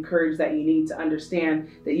strength and courage that you need to understand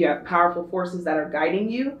that you have powerful forces that are guiding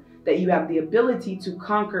you, that you have the ability to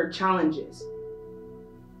conquer challenges.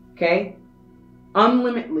 Okay?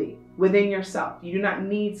 Unlimitedly within yourself. You do not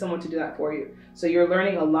need someone to do that for you. So you're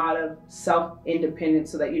learning a lot of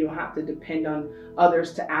self-independence so that you don't have to depend on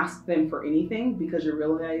others to ask them for anything, because you're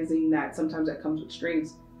realizing that sometimes that comes with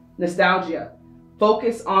strings. Nostalgia.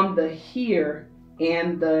 Focus on the here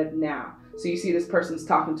and the now. So you see this person's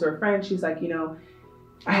talking to her friend. She's like, you know,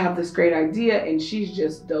 I have this great idea, and she's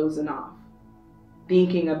just dozing off,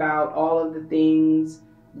 thinking about all of the things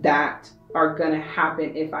that are going to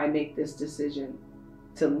happen if I make this decision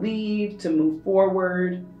to leave, to move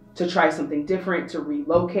forward, to try something different, to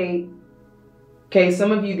relocate. Okay,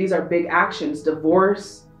 some of you, these are big actions.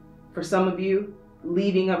 Divorce, for some of you,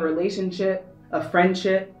 leaving a relationship, a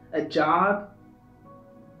friendship, a job.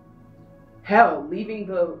 Hell, leaving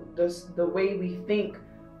the way we think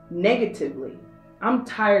negatively. I'm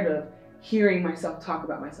tired of hearing myself talk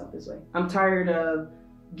about myself this way. I'm tired of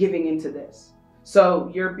giving into this.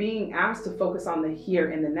 So you're being asked to focus on the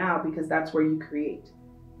here and the now, because that's where you create.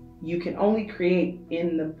 You can only create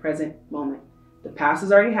in the present moment. The past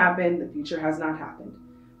has already happened. The future has not happened.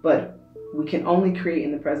 But we can only create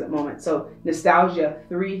in the present moment. So nostalgia,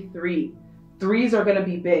 3-3. Threes are going to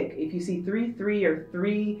be big. If you see 3-3 or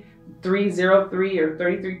 3-3-0-3 or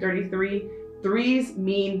 33-33, threes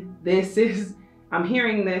mean this is, I'm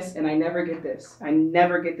hearing this and I never get this. I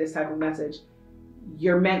never get this type of message.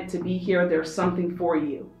 You're meant to be here. There's something for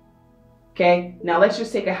you. Okay, now let's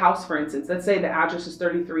just take a house, for instance. Let's say the address is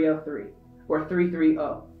 3303 or 330.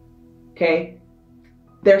 Okay,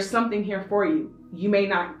 there's something here for you. You may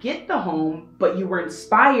not get the home, but you were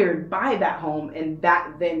inspired by that home, and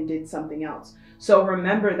that then did something else. So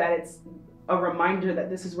remember that it's a reminder that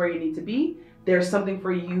this is where you need to be. There's something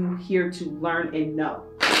for you here to learn and know.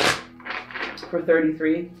 For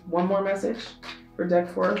 33, one more message for deck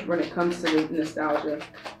 4 when it comes to nostalgia.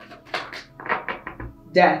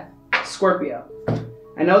 Death. Scorpio.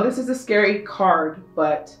 I know this is a scary card,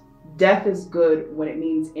 but death is good when it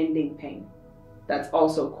means ending pain. That's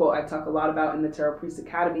also a quote I talk a lot about in the Tarot Priest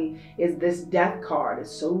Academy, is this death card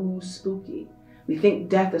is so spooky. We think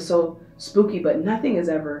death is so spooky, but nothing is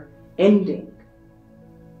ever ending.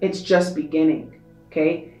 It's just beginning,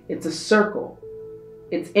 okay? It's a circle.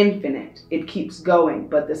 It's infinite. It keeps going,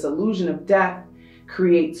 but this illusion of death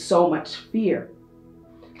creates so much fear.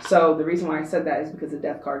 So the reason why I said that is because the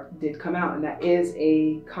death card did come out, and that is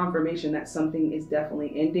a confirmation that something is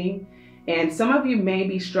definitely ending. And some of you may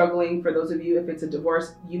be struggling, for those of you, if it's a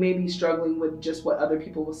divorce, you may be struggling with just what other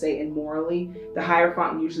people will say, and morally. The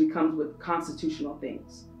Hierophant usually comes with constitutional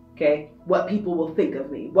things, okay? What people will think of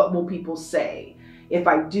me, what will people say if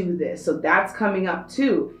I do this? So that's coming up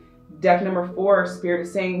too. Deck number 4, Spirit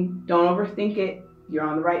is saying, don't overthink it. You're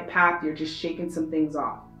on the right path. You're just shaking some things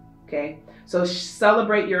off, okay? So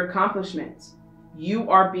celebrate your accomplishments. You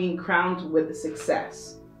are being crowned with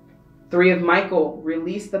success. 3 of Michael,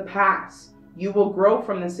 release the past. You will grow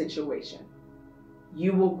from the situation.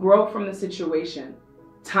 You will grow from the situation.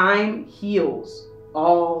 Time heals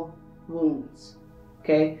all wounds.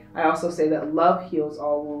 Okay? I also say that love heals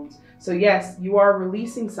all wounds. So yes, you are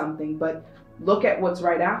releasing something, but look at what's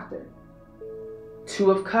right after.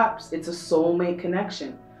 2 of Cups, it's a soulmate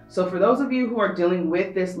connection. So for those of you who are dealing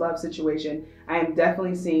with this love situation, I am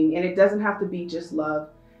definitely seeing, and it doesn't have to be just love,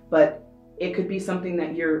 but it could be something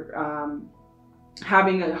that you're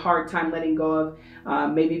having a hard time letting go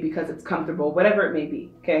of, maybe because it's comfortable, whatever it may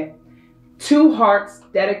be, okay? Two hearts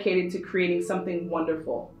dedicated to creating something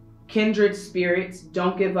wonderful. Kindred spirits,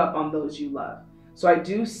 don't give up on those you love. So I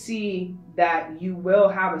do see that you will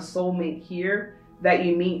have a soulmate here that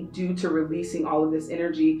you meet due to releasing all of this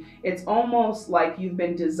energy. It's almost like you've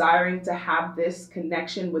been desiring to have this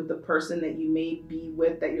connection with the person that you may be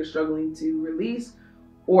with that you're struggling to release.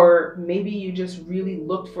 Or maybe you just really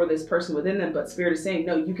looked for this person within them, but Spirit is saying,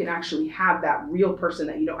 no, you can actually have that real person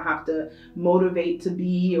that you don't have to motivate to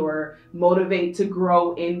be or motivate to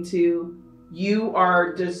grow into. You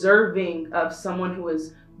are deserving of someone who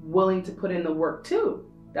is willing to put in the work too.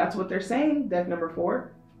 That's what they're saying, deck number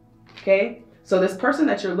 4. Okay, so this person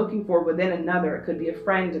that you're looking for within another, it could be a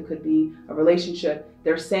friend, it could be a relationship.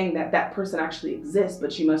 They're saying that that person actually exists,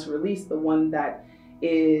 but you must release the one that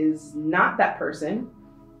is not that person.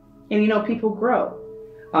 And you know, people grow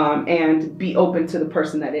and be open to the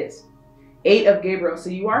person that is. 8 of Gabriel. So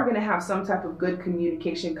you are going to have some type of good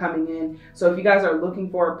communication coming in. So if you guys are looking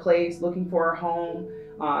for a place, looking for a home,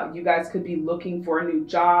 you guys could be looking for a new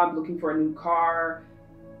job, looking for a new car.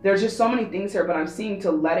 There's just so many things here, but I'm seeing to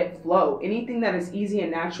let it flow. Anything that is easy and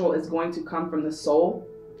natural is going to come from the soul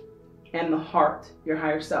and the heart, your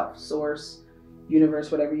higher self, source,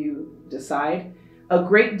 universe, whatever you decide. A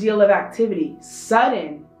great deal of activity,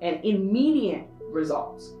 sudden and immediate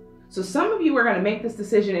results. So some of you are going to make this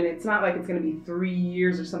decision, and it's not like it's going to be 3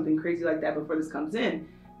 years or something crazy like that before this comes in.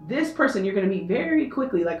 This person you're going to meet very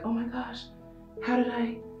quickly, like, oh my gosh, how did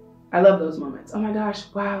I love those moments. Oh my gosh,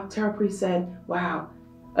 wow, Tarot Priest said, wow.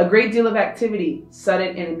 A great deal of activity,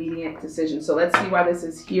 sudden and immediate decision. So let's see why this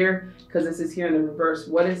is here, because this is here in the reverse.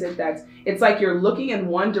 What is it it's like you're looking in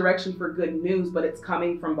one direction for good news, but it's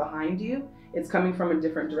coming from behind you. It's coming from a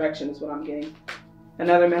different direction is what I'm getting.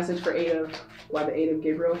 Another message for why the 8 of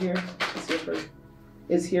Gabriel here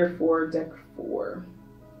is here for deck 4.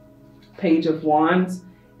 Page of Wands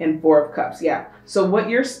and 4 of Cups. Yeah. So what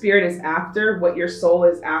your spirit is after, what your soul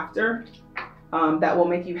is after, that will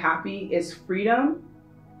make you happy is freedom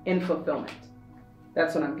and fulfillment.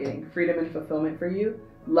 That's what I'm getting. Freedom and fulfillment for you.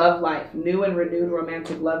 Love life. New and renewed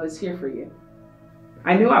romantic love is here for you.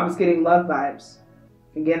 I knew I was getting love vibes.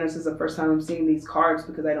 Again, this is the first time I'm seeing these cards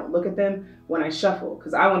because I don't look at them when I shuffle,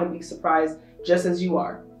 because I want to be surprised just as you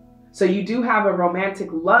are. So you do have a romantic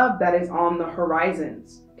love that is on the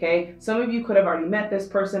horizons, okay? Some of you could have already met this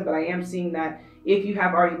person, but I am seeing that if you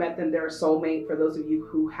have already met them, they're a soulmate. For those of you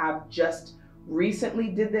who have just recently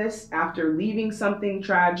did this after leaving something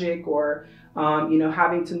tragic or, you know,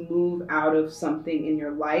 having to move out of something in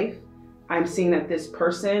your life, I'm seeing that this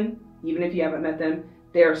person, even if you haven't met them,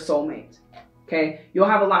 they're a soulmate. Okay, you'll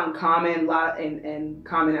have a lot in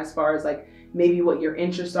common, as far as like maybe what your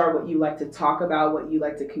interests are, what you like to talk about, what you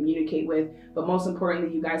like to communicate with. But most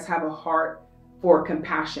importantly, you guys have a heart for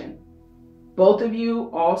compassion. Both of you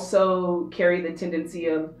also carry the tendency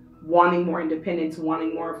of wanting more independence,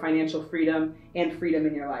 wanting more financial freedom and freedom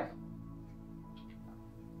in your life.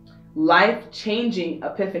 Life-changing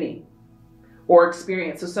epiphany or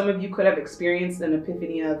experience. So some of you could have experienced an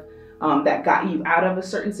epiphany of that got you out of a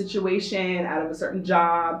certain situation, out of a certain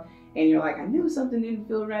job, and you're like, I knew something didn't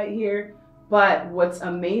feel right here. But what's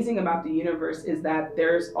amazing about the universe is that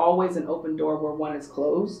there's always an open door where one is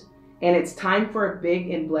closed, and it's time for a big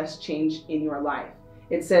and blessed change in your life.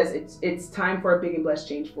 It says it's time for a big and blessed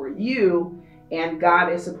change for you, and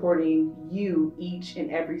God is supporting you each and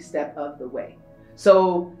every step of the way.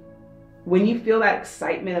 So when you feel that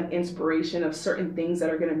excitement of inspiration of certain things that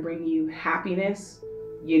are going to bring you happiness,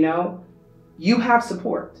 you know, you have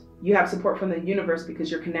support. You have support from the universe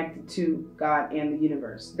because you're connected to God and the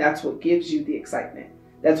universe. That's what gives you the excitement.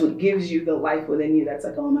 That's what gives you the life within you. That's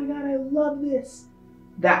like, oh my God, I love this.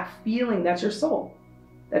 That feeling, that's your soul.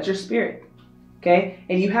 That's your spirit. Okay.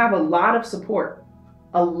 And you have a lot of support,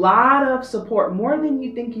 more than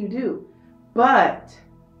you think you do. But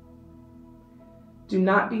do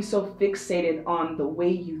not be so fixated on the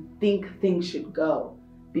way you think things should go,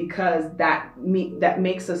 because that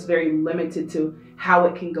makes us very limited to how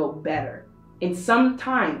it can go better. And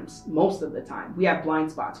sometimes, most of the time, we have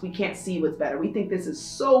blind spots. We can't see what's better. We think this is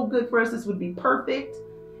so good for us. This would be perfect.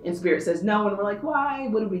 And Spirit says no. And we're like, why?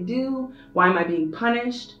 What did we do? Why am I being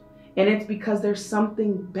punished? And it's because there's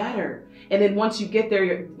something better. And then once you get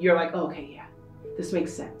there, you're like, oh, okay, yeah, this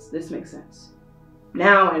makes sense. This makes sense.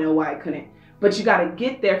 Now I know why I couldn't. But you got to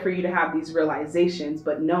get there for you to have these realizations,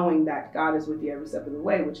 but knowing that God is with you every step of the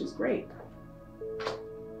way, which is great.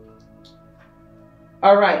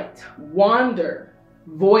 All right, wander,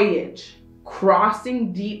 voyage,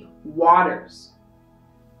 crossing deep waters,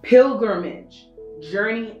 pilgrimage,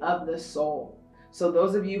 journey of the soul. So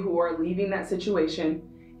those of you who are leaving that situation,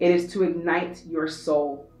 it is to ignite your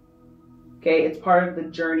soul. Okay, it's part of the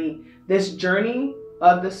journey. This journey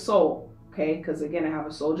of the soul, okay, because again, I have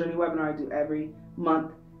a soul journey webinar I do every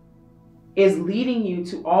month, is leading you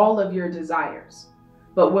to all of your desires.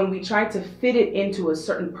 But when we try to fit it into a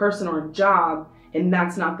certain person or job, and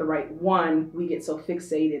that's not the right one, we get so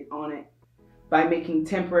fixated on it by making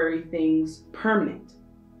temporary things permanent.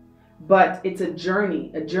 But it's a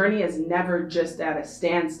journey. A journey is never just at a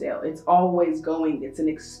standstill. It's always going. It's an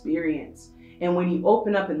experience. And when you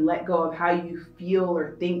open up and let go of how you feel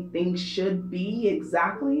or think things should be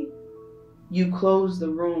exactly, you close the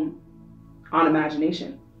room on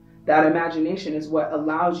imagination. That imagination is what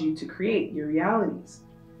allows you to create your realities.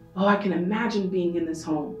 Oh, I can imagine being in this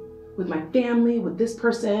home with my family, with this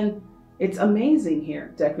person. It's amazing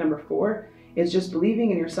here. Deck number 4 is just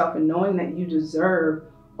believing in yourself and knowing that you deserve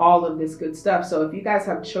all of this good stuff. So if you guys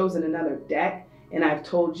have chosen another deck and I've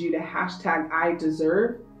told you to hashtag I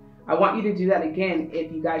deserve, I want you to do that again.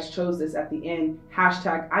 If you guys chose this at the end,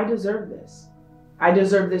 hashtag I deserve this. I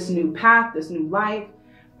deserve this new path, this new life.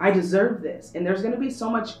 I deserve this. And there's going to be so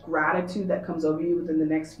much gratitude that comes over you within the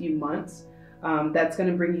next few months. That's going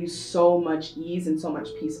to bring you so much ease and so much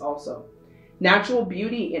peace also. Natural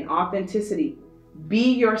beauty and authenticity.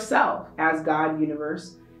 Be yourself as God,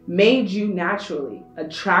 universe, made you naturally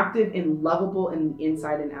attractive and lovable in the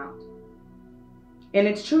inside and out. And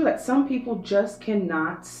it's true that some people just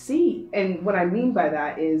cannot see. And what I mean by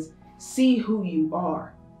that is see who you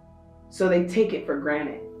are. So they take it for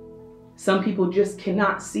granted. Some people just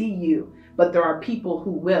cannot see you, but there are people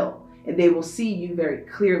who will, and they will see you very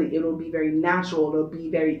clearly. It'll be very natural. It'll be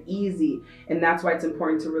very easy. And that's why it's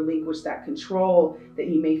important to relinquish that control that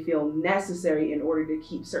you may feel necessary in order to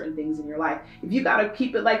keep certain things in your life. If you got to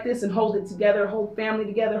keep it like this and hold it together, hold family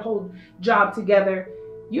together, hold job together,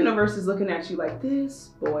 universe is looking at you like, this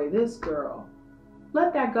boy, this girl,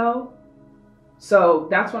 let that go. So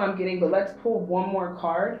that's what I'm getting, but let's pull one more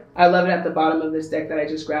card. I love it at the bottom of this deck that I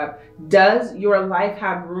just grabbed. Does your life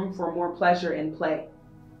have room for more pleasure and play?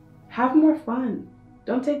 Have more fun.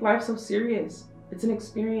 Don't take life so serious. It's an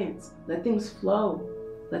experience. Let things flow.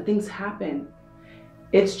 Let things happen.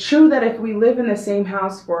 It's true that if we live in the same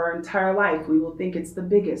house for our entire life, we will think it's the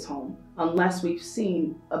biggest home, unless we've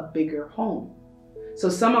seen a bigger home. So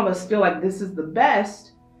some of us feel like this is the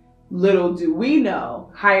best. Little do we know,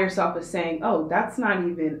 higher self is saying, oh, that's not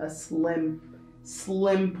even a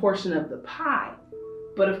slim portion of the pie.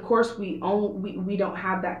 But of course, we don't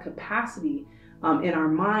have that capacity in our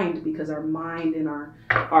mind, because our mind and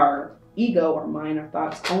our ego, our mind, our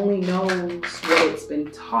thoughts only knows what it's been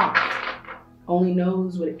taught, only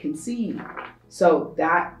knows what it can see. So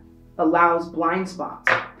that allows blind spots.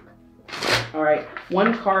 All right,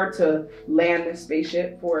 one card to land this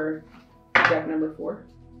spaceship for deck number 4.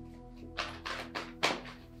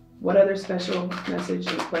 What other special message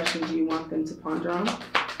and question do you want them to ponder on?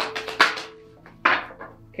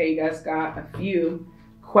 Okay, you guys got a few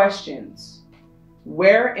questions.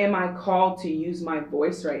 Where am I called to use my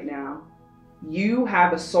voice right now? You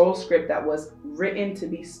have a soul script that was written to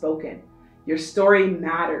be spoken. Your story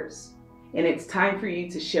matters, and it's time for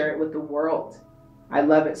you to share it with the world. I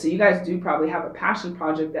love it. So you guys do probably have a passion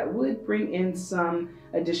project that would bring in some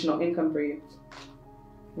additional income for you.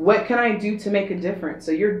 What can I do to make a difference?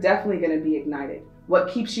 So you're definitely going to be ignited. What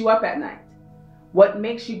keeps you up at night? What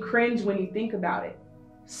makes you cringe when you think about it?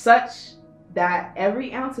 Such that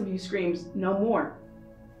every ounce of you screams, no more.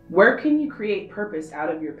 Where can you create purpose out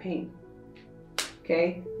of your pain?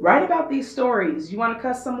 Okay, write about these stories. You want to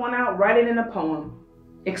cuss someone out? Write it in a poem.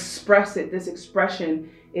 Express it. This expression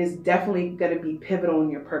is definitely going to be pivotal in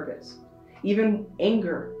your purpose. Even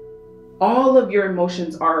anger. All of your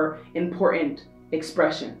emotions are important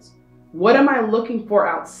expressions. What am I looking for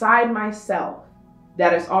outside myself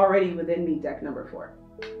that is already within me? Deck number 4.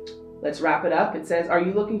 Let's wrap it up. It says, are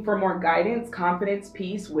you looking for more guidance, confidence,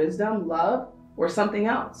 peace, wisdom, love, or something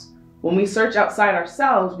else? When we search outside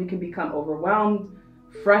ourselves, we can become overwhelmed,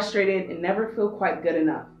 frustrated, and never feel quite good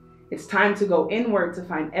enough. It's time to go inward to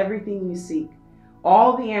find everything you seek.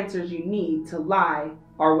 All the answers you need to lie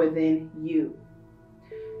are within you.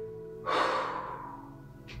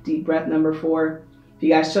 Deep breath number 4. If you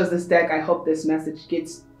guys chose this deck, I hope this message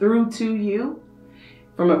gets through to you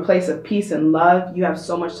from a place of peace and love. You have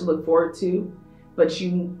so much to look forward to, but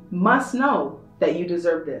you must know that you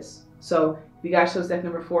deserve this. So if you guys chose deck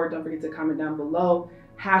number 4, don't forget to comment down below.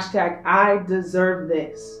 Hashtag I deserve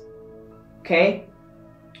this. Okay?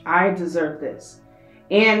 I deserve this.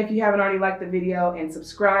 And if you haven't already liked the video and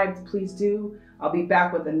subscribed, please do. I'll be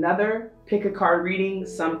back with another pick a card reading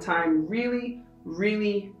sometime really,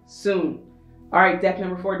 really soon. All right, deck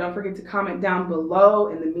number 4, don't forget to comment down below.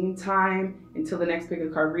 In the meantime, until the next pick a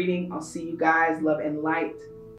card reading, I'll see you guys. Love and light.